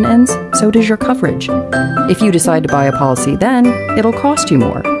employment ends, so does your coverage. If you decide to buy a policy then, it'll cost you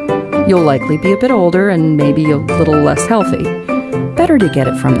more. You'll likely be a bit older and maybe a little less healthy. Better to get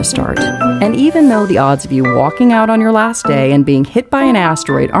it from the start. And even though the odds of you walking out on your last day and being hit by an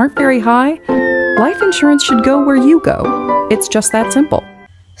asteroid aren't very high, life insurance should go where you go. It's just that simple.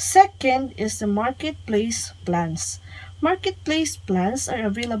 Second is the marketplace plans. Marketplace plans are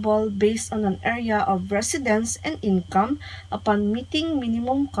available based on an area of residence and income upon meeting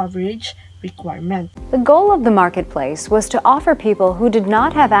minimum coverage requirement. The goal of the marketplace was to offer people who did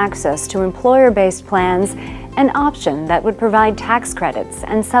not have access to employer-based plans an option that would provide tax credits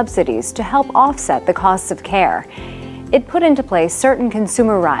and subsidies to help offset the costs of care. It put into place certain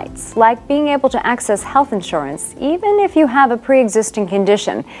consumer rights, like being able to access health insurance even if you have a pre-existing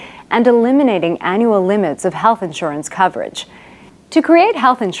condition, and eliminating annual limits of health insurance coverage. To create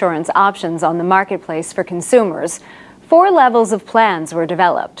health insurance options on the marketplace for consumers, 4 levels of plans were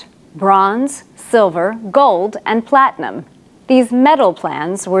developed: bronze, silver, gold, and platinum. These metal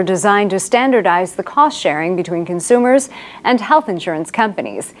plans were designed to standardize the cost sharing between consumers and health insurance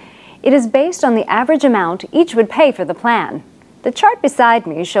companies. It is based on the average amount each would pay for the plan. The chart beside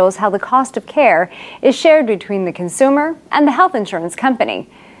me shows how the cost of care is shared between the consumer and the health insurance company.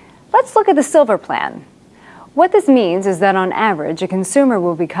 Let's look at the silver plan. What this means is that on average, a consumer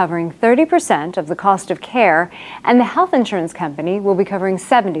will be covering 30% of the cost of care and the health insurance company will be covering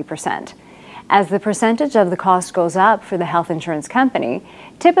 70%. As the percentage of the cost goes up for the health insurance company,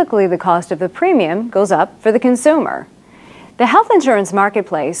 typically the cost of the premium goes up for the consumer. The health insurance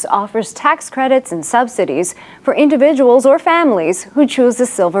marketplace offers tax credits and subsidies for individuals or families who choose the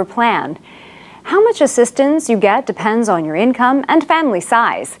silver plan. How much assistance you get depends on your income and family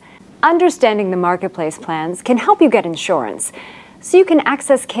size. Understanding the marketplace plans can help you get insurance, so you can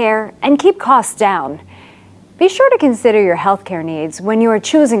access care and keep costs down. Be sure to consider your healthcare needs when you are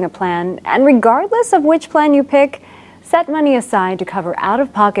choosing a plan, and regardless of which plan you pick, set money aside to cover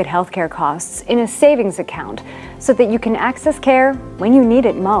out-of-pocket healthcare costs in a savings account so that you can access care when you need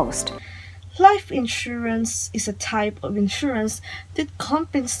it most. Life insurance is a type of insurance that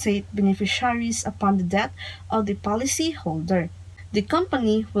compensates beneficiaries upon the death of the policyholder. The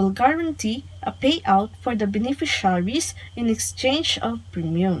company will guarantee a payout for the beneficiaries in exchange of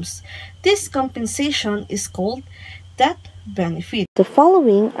premiums. This compensation is called death benefit. The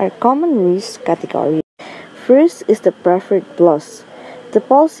following are common risk categories. First is the preferred plus. The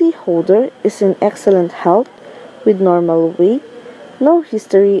policyholder is in excellent health with normal weight, no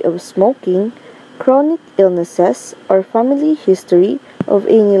history of smoking, chronic illnesses, or family history of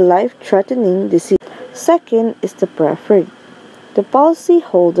any life-threatening disease. Second is the preferred. The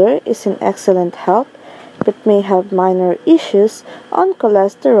policyholder is in excellent health but may have minor issues on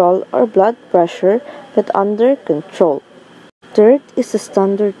cholesterol or blood pressure but under control. Third is the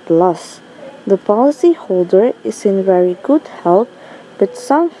standard plus. The policyholder is in very good health, but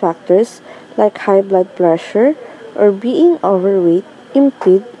some factors like high blood pressure or being overweight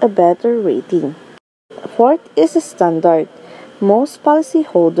impede a better rating. Fourth is the standard. Most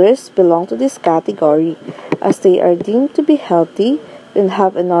policyholders belong to this category as they are deemed to be healthy and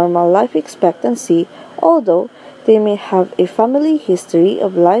have a normal life expectancy, although they may have a family history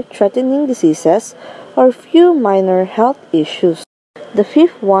of life-threatening diseases or few minor health issues. The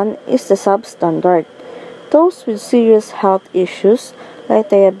fifth one is the substandard. Those with serious health issues like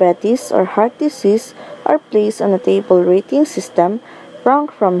diabetes or heart disease are placed on a table rating system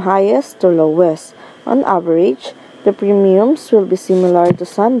ranked from highest to lowest. On average, the premiums will be similar to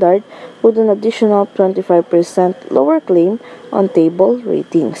standard with an additional 25% lower claim on table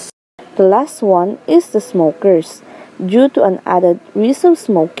ratings. The last one is the smokers. Due to an added risk of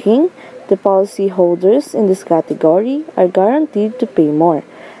smoking, the policyholders in this category are guaranteed to pay more.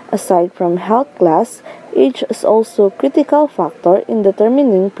 Aside from health class, age is also a critical factor in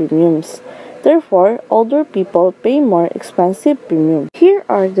determining premiums. Therefore, older people pay more expensive premiums. Here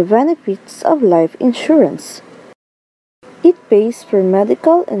are the benefits of life insurance. It pays for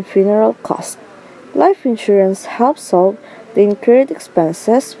medical and funeral costs. Life insurance helps solve the incurred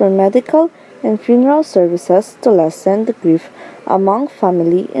expenses for medical and funeral services to lessen the grief among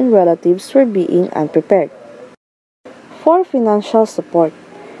family and relatives for being unprepared. For financial support,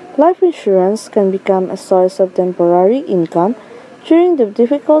 life insurance can become a source of temporary income during the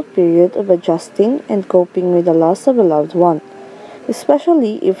difficult period of adjusting and coping with the loss of a loved one,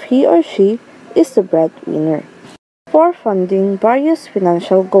 especially if he or she is the breadwinner. For funding various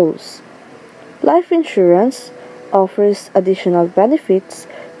financial goals, life insurance offers additional benefits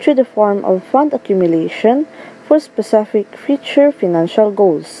through the form of fund accumulation for specific future financial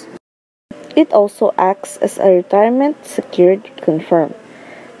goals. It also acts as a retirement secured confirm.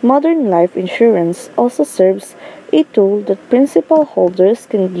 Modern life insurance also serves a tool that principal holders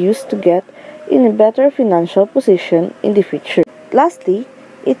can use to get in a better financial position in the future. Lastly,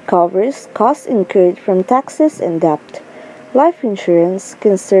 it covers costs incurred from taxes and debt. Life insurance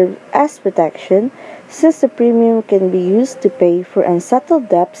can serve as protection since the premium can be used to pay for unsettled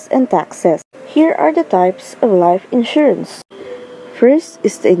debts and taxes. Here are the types of life insurance. First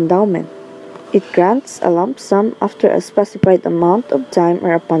is the endowment. It grants a lump sum after a specified amount of time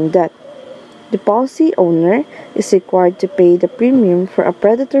or upon death. The policy owner is required to pay the premium for a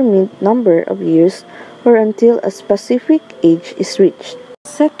predetermined number of years or until a specific age is reached.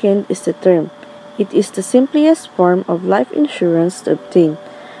 Second is the term. It is the simplest form of life insurance to obtain,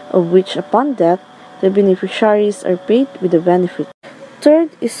 of which upon death, the beneficiaries are paid with the benefit.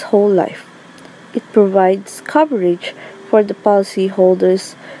 Third is whole life. It provides coverage for the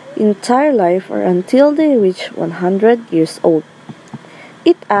policyholder's entire life or until they reach 100 years old.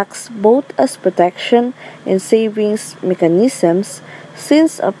 It acts both as protection and savings mechanisms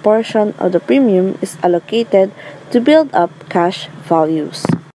since a portion of the premium is allocated to build up cash values.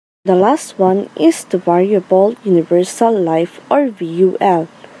 The last one is the Variable Universal Life or VUL.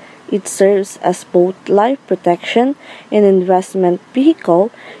 It serves as both life protection and investment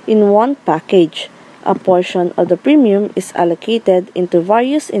vehicle in one package. A portion of the premium is allocated into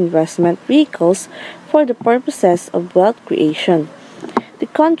various investment vehicles for the purposes of wealth creation. The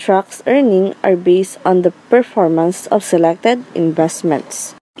contract's earnings are based on the performance of selected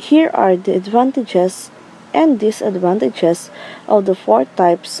investments. Here are the advantages and disadvantages of the four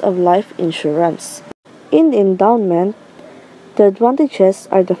types of life insurance. In the endowment, the advantages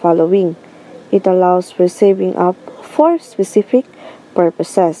are the following. It allows for saving up for specific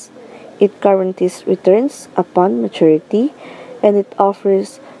purposes. It guarantees returns upon maturity, and it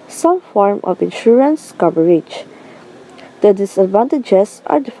offers some form of insurance coverage. The disadvantages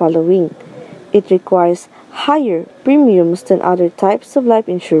are the following. It requires higher premiums than other types of life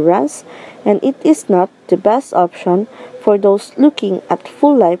insurance, and it is not the best option for those looking at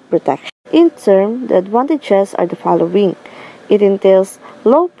full life protection. In turn, the advantages are the following. It entails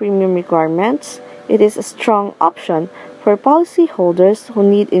low premium requirements. It is a strong option for policyholders who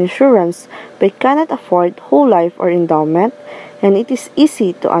need insurance but cannot afford whole life or endowment, and it is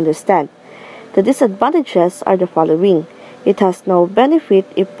easy to understand. The disadvantages are the following. It has no benefit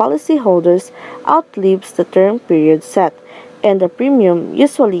if policyholders outlives the term period set, and the premium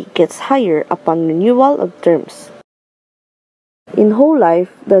usually gets higher upon renewal of terms. In whole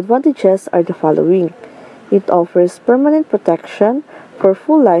life, the advantages are the following. It offers permanent protection for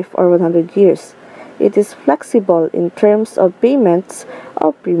full life or 100 years. It is flexible in terms of payments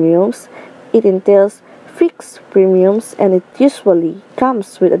of premiums. It entails fixed premiums, and it usually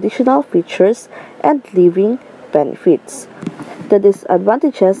comes with additional features and living benefits. The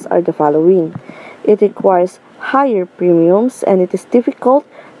disadvantages are the following. It requires higher premiums and it is difficult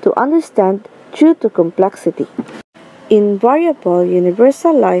to understand due to complexity. In Variable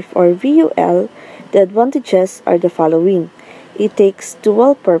Universal Life or VUL, the advantages are the following. It takes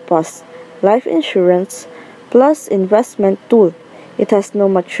dual purpose, life insurance plus investment tool. It has no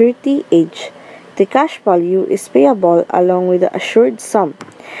maturity age. The cash value is payable along with the assured sum.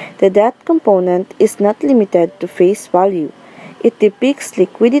 The debt component is not limited to face value. It depicts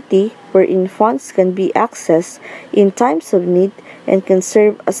liquidity wherein funds can be accessed in times of need and can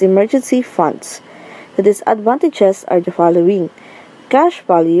serve as emergency funds. The disadvantages are the following. Cash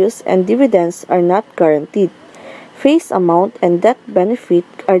values and dividends are not guaranteed. Face amount and death benefit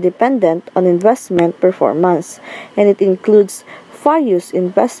are dependent on investment performance, and it includes various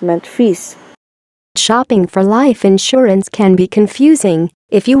investment fees. Shopping for life insurance can be confusing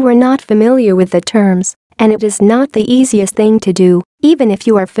if you were not familiar with the terms, and it is not the easiest thing to do, even if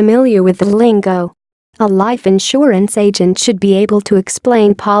you are familiar with the lingo. A life insurance agent should be able to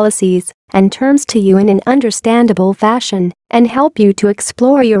explain policies and terms to you in an understandable fashion and help you to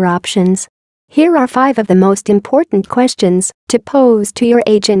explore your options. Here are 5 of the most important questions to pose to your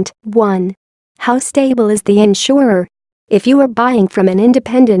agent. 1. How stable is the insurer? If you are buying from an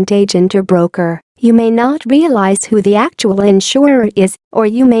independent agent or broker, you may not realize who the actual insurer is, or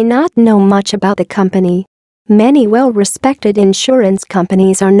you may not know much about the company. Many well-respected insurance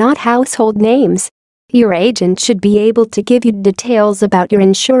companies are not household names. Your agent should be able to give you details about your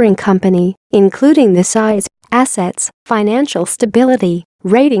insuring company, including the size, assets, financial stability,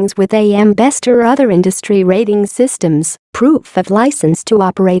 ratings with AM Best or other industry rating systems, proof of license to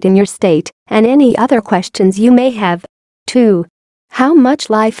operate in your state, and any other questions you may have. 2. How much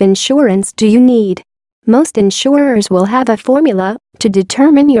life insurance do you need? Most insurers will have a formula to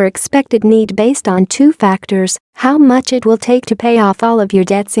determine your expected need based on 2 factors: how much it will take to pay off all of your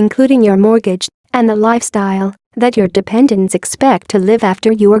debts including your mortgage, and the lifestyle that your dependents expect to live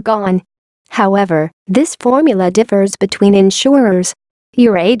after you are gone. However, this formula differs between insurers.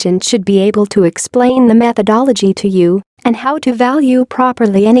 Your agent should be able to explain the methodology to you and how to value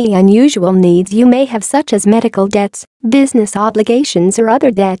properly any unusual needs you may have, such as medical debts, business obligations, or other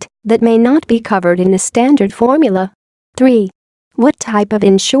debt that may not be covered in a standard formula. 3. What type of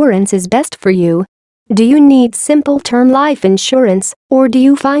insurance is best for you? Do you need simple term life insurance, or do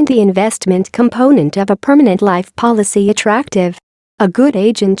you find the investment component of a permanent life policy attractive? A good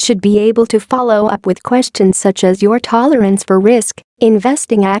agent should be able to follow up with questions such as your tolerance for risk,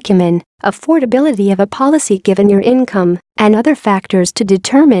 investing acumen, affordability of a policy given your income, and other factors to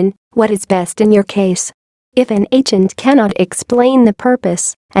determine what is best in your case. If an agent cannot explain the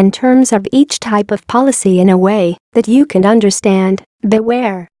purpose and terms of each type of policy in a way that you can understand,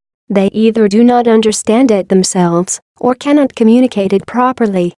 beware. They either do not understand it themselves or cannot communicate it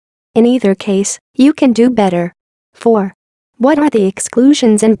properly. In either case, you can do better. 4. What are the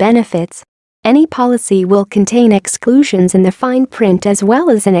exclusions and benefits? Any policy will contain exclusions in the fine print as well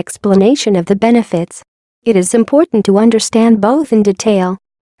as an explanation of the benefits. It is important to understand both in detail.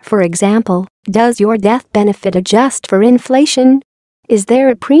 For example, does your death benefit adjust for inflation? Is there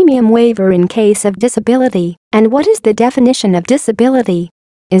a premium waiver in case of disability? And what is the definition of disability?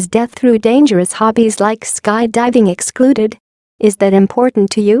 Is death through dangerous hobbies like skydiving excluded? Is that important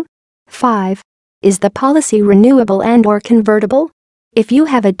to you? 5. Is the policy renewable and/or convertible? If you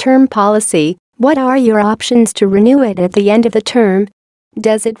have a term policy, what are your options to renew it at the end of the term?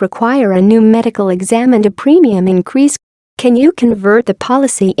 Does it require a new medical exam and a premium increase? Can you convert the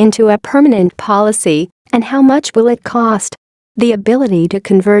policy into a permanent policy, and how much will it cost? The ability to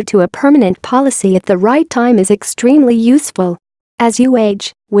convert to a permanent policy at the right time is extremely useful. As you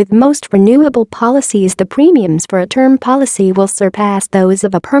age, with most renewable policies, the premiums for a term policy will surpass those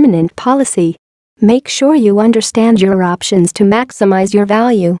of a permanent policy. Make sure you understand your options to maximize your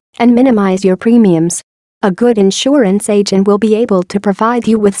value and minimize your premiums. A good insurance agent will be able to provide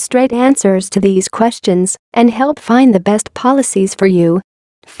you with straight answers to these questions and help find the best policies for you.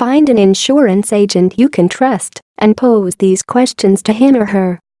 Find an insurance agent you can trust and pose these questions to him or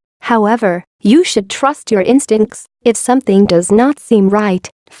her. However, you should trust your instincts. If something does not seem right,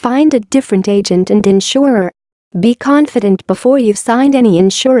 find a different agent and insurer. Be confident before you've signed any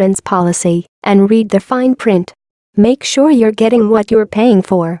insurance policy and read the fine print. Make sure you're getting what you're paying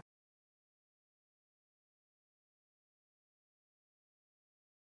for.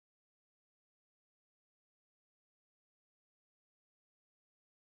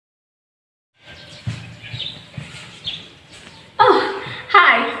 Oh,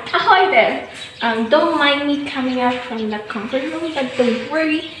 hi. Ahoy there. Don't mind me coming out from the comfort room, but don't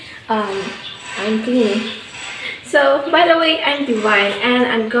worry. I'm cleaning. So, by the way, I'm Divine and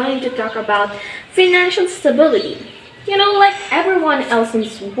I'm going to talk about financial stability. You know, like everyone else in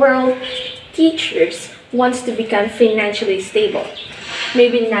this world, teachers wants to become financially stable.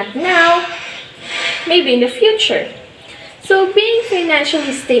 Maybe not now, maybe in the future. So, being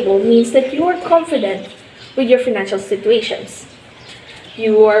financially stable means that you are confident with your financial situations.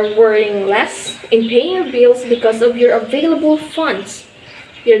 You are worrying less in paying your bills because of your available funds.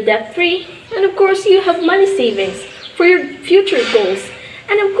 You're debt-free, and of course, you have money savings for your future goals.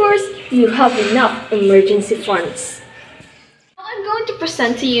 And of course, you have enough emergency funds. Now I'm going to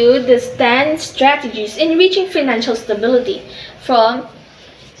present to you the 10 strategies in reaching financial stability from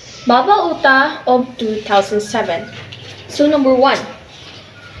Baba Uta of 2007. So number 1,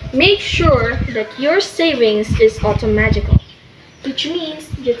 make sure that your savings is automatic, which means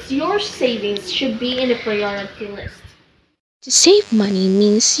that your savings should be in the priority list. To save money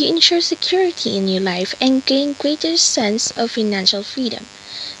means you ensure security in your life and gain greater sense of financial freedom.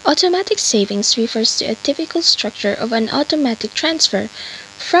 Automatic savings refers to a typical structure of an automatic transfer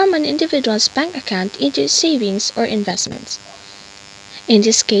from an individual's bank account into savings or investments. In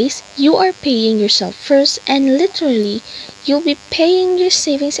this case, you are paying yourself first and literally, you'll be paying your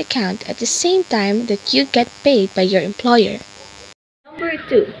savings account at the same time that you get paid by your employer. Number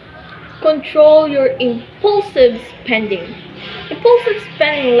 2, control your impulsive spending. Impulsive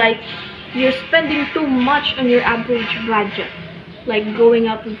spending, like you're spending too much on your average budget, like going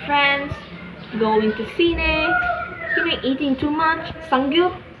out with friends, going to cine, eating too much,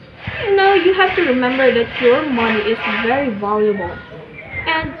 sangyup. You have to remember that your money is very valuable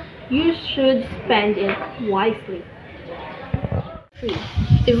and you should spend it wisely. 3,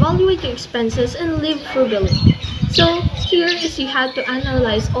 evaluate your expenses and live frugally. So here is you have to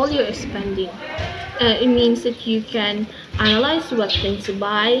analyze all your spending. It means that you can analyze what things to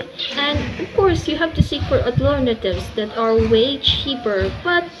buy, and of course you have to seek for alternatives that are way cheaper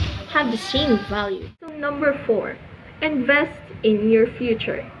but have the same value. So number 4, invest in your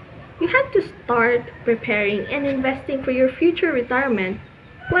future. You have to start preparing and investing for your future retirement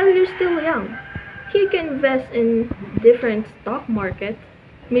while you're still young. You can invest in different stock markets,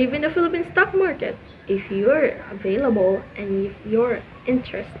 maybe in the Philippine stock market, if you're available and if you're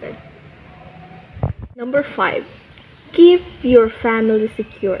interested. Number 5, keep your family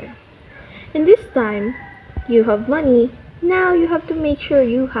secure. In this time, you have money, now you have to make sure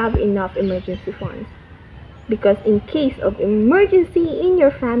you have enough emergency funds. Because in case of emergency in your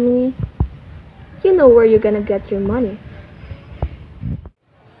family, you know where you're gonna get your money.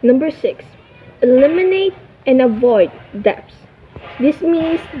 Number 6, eliminate and avoid debts. This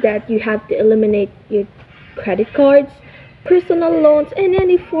means that you have to eliminate your credit cards, personal loans, and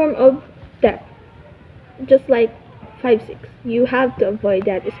any form of debt. Just like 5-6, you have to avoid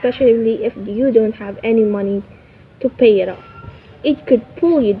that, especially if you don't have any money to pay it off. It could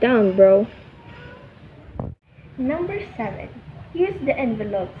pull you down, bro. Number 7, use the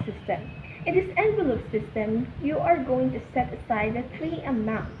envelope system. In this envelope system, you are going to set aside the 3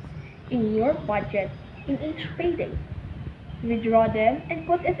 amounts in your budget in each payday. Withdraw them and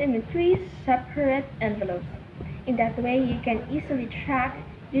put it in the 3 separate envelopes. In that way, you can easily track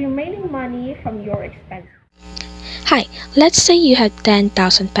the remaining money from your expenses. Hi, let's say you have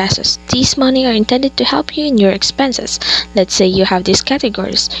 10,000 pesos. These money are intended to help you in your expenses. Let's say you have these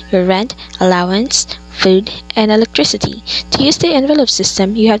categories: your rent, allowance, food, and electricity. To use the envelope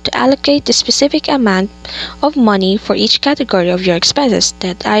system, you have to allocate the specific amount of money for each category of your expenses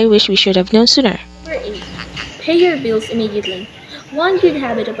that I wish we should have known sooner. Number 8, pay your bills immediately. One good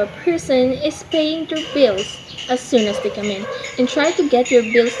habit of a person is paying their bills as soon as they come in, and try to get your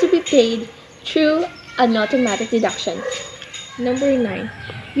bills to be paid through an automatic deduction. Number 9,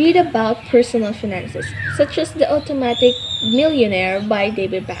 read about personal finances, such as The Automatic Millionaire by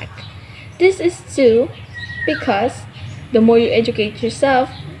David Beck. This is too because the more you educate yourself,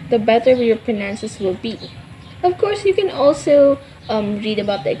 the better your finances will be. Of course, you can also read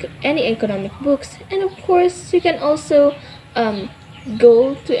about any economic books, and of course, you can also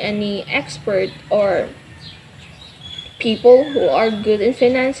go to any expert or people who are good in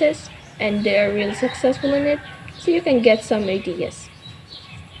finances and they are really successful in it, so you can get some ideas.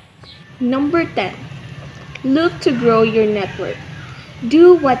 Number 10, look to grow your net worth.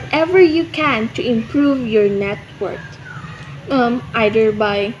 Do whatever you can to improve your net worth, either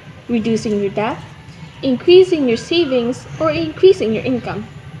by reducing your debt, increasing your savings, or increasing your income,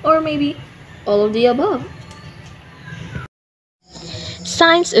 or maybe all of the above.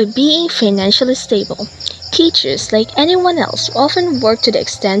 Signs of being financially stable. Teachers, like anyone else, often work to the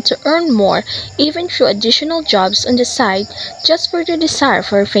extent to earn more, even through additional jobs on the side, just for their desire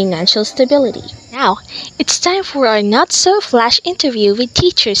for financial stability. Now, it's time for our not-so-flash interview with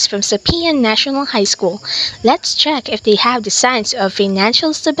teachers from Sapian National High School. Let's check if they have the signs of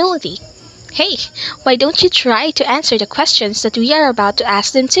financial stability. Hey, why don't you try to answer the questions that we are about to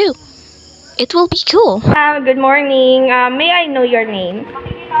ask them too? It will be cool. Good morning. May I know your name?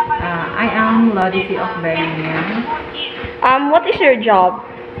 I am Lodici of Berlin. What is your job?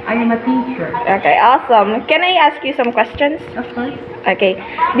 I am a teacher. Okay, awesome. Can I ask you some questions? Of course. Okay.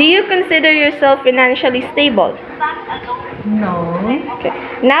 Do you consider yourself financially stable? No. Okay.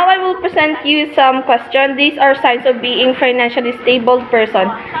 Now I will present you some questions. These are signs of being financially stable person.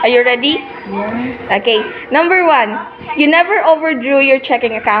 Are you ready? Yes. Okay. Number 1, you never overdrew your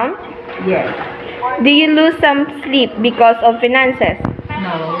checking account? Yes. Do you lose some sleep because of finances?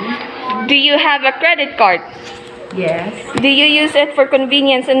 No. Do you have a credit card? Yes. Do you use it for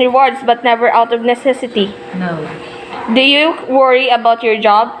convenience and rewards but never out of necessity? No. Do you worry about your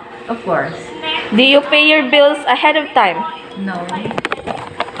job? Of course. Do you pay your bills ahead of time? No.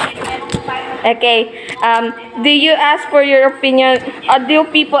 Okay. Do you ask for your opinion? Do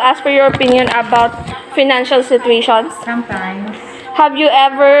people ask for your opinion about financial situations? Sometimes. Have you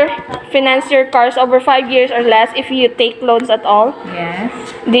ever financed your cars over 5 years or less if you take loans at all?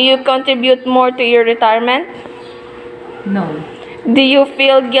 Yes. Do you contribute more to your retirement? No. Do you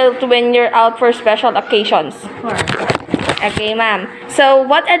feel guilt when you're out for special occasions? Of course. Okay, ma'am. So,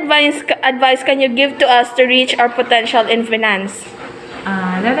 what advice can you give to us to reach our potential in finance?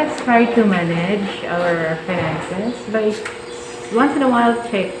 Let us try to manage our finances by once in a while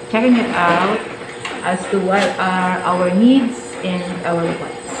checking it out as to what are our needs and our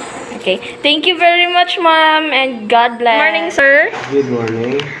wants. Okay. Thank you very much, ma'am, and God bless. Morning, sir. Good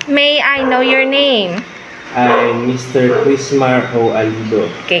morning. May I know your name? I'm Mr. Chrismar O. Alido.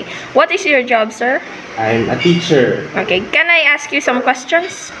 Okay. What is your job, sir? I'm a teacher. Okay. Can I ask you some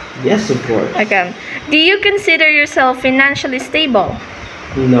questions? Yes, of course. Okay. Do you consider yourself financially stable?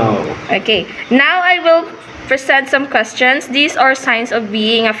 No. Okay. Now I will present some questions. These are signs of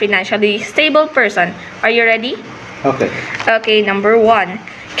being a financially stable person. Are you ready? Okay. Okay. Number 1.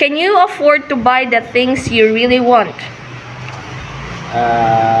 Can you afford to buy the things you really want?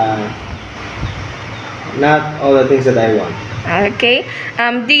 Not all the things that I want. Okay.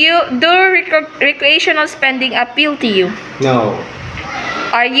 Do recreational spending appeal to you? No.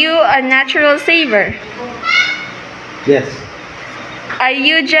 Are you a natural saver? Yes. Are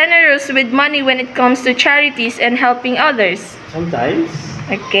you generous with money when it comes to charities and helping others? Sometimes.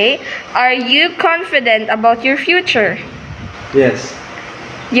 Okay. Are you confident about your future? Yes.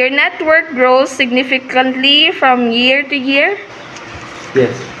 Your net worth grows significantly from year to year?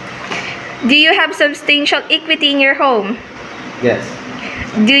 Yes. Do you have substantial equity in your home? Yes.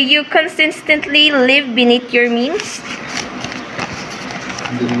 Do you consistently live beneath your means?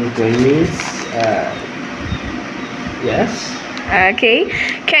 Beneath my means? Yes. Okay.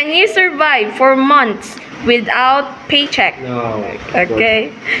 Can you survive for months without paycheck? No.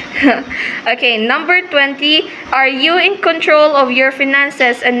 Okay. Okay, number 20. Are you in control of your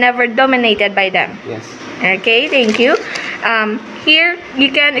finances and never dominated by them? Yes. Okay, thank you. Here,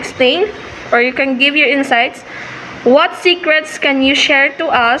 you can explain or you can give your insights. What secrets can you share to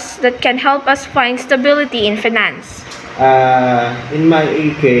us that can help us find stability in finance? In my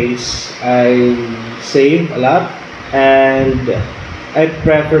case, I save a lot and I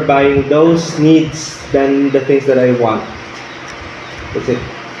prefer buying those needs than the things that I want. That's it.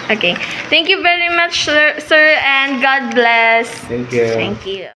 Okay. Thank you very much, sir, and God bless. Thank you. Thank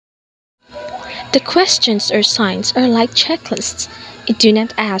you. The questions or signs are like checklists. It do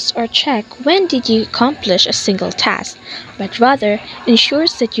not ask or check when did you accomplish a single task, but rather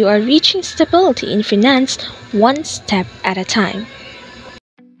ensures that you are reaching stability in finance one step at a time.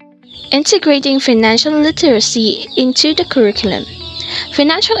 Integrating financial literacy into the curriculum.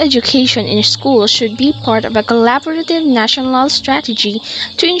 Financial education in schools should be part of a collaborative national strategy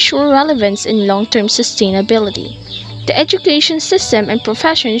to ensure relevance and long-term sustainability. The education system and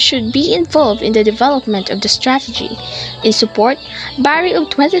professions should be involved in the development of the strategy. In support, Barry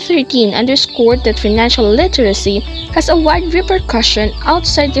of 2013 underscored that financial literacy has a wide repercussion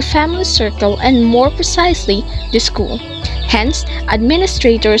outside the family circle and more precisely, the school. Hence,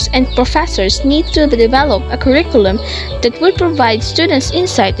 administrators and professors need to develop a curriculum that would provide students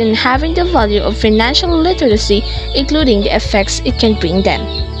insight in having the value of financial literacy, including the effects it can bring them.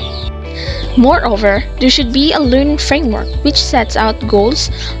 Moreover, there should be a learning framework which sets out goals,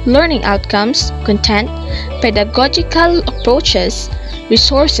 learning outcomes, content, pedagogical approaches,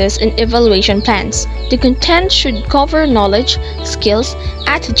 resources, and evaluation plans. The content should cover knowledge, skills,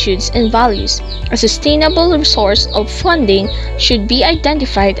 attitudes, and values. A sustainable source of funding should be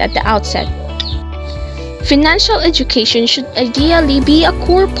identified at the outset. Financial education should ideally be a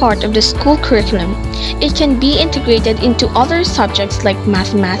core part of the school curriculum. It can be integrated into other subjects like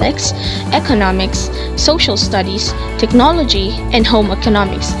mathematics, economics, social studies, technology, and home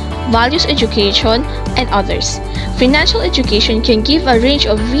economics, values education, and others. Financial education can give a range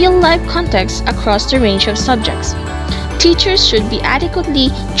of real-life contexts across the range of subjects. Teachers should be adequately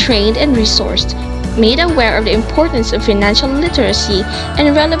trained and resourced, made aware of the importance of financial literacy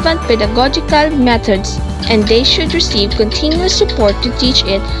and relevant pedagogical methods, and they should receive continuous support to teach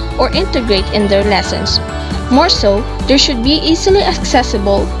it or integrate in their lessons. More so, there should be easily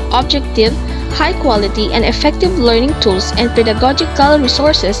accessible, objective, high quality, and effective learning tools and pedagogical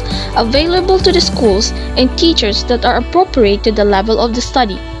resources available to the schools and teachers that are appropriate to the level of the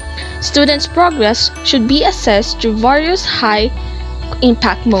study. Students' progress should be assessed through various high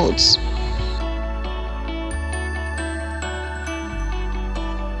impact modes.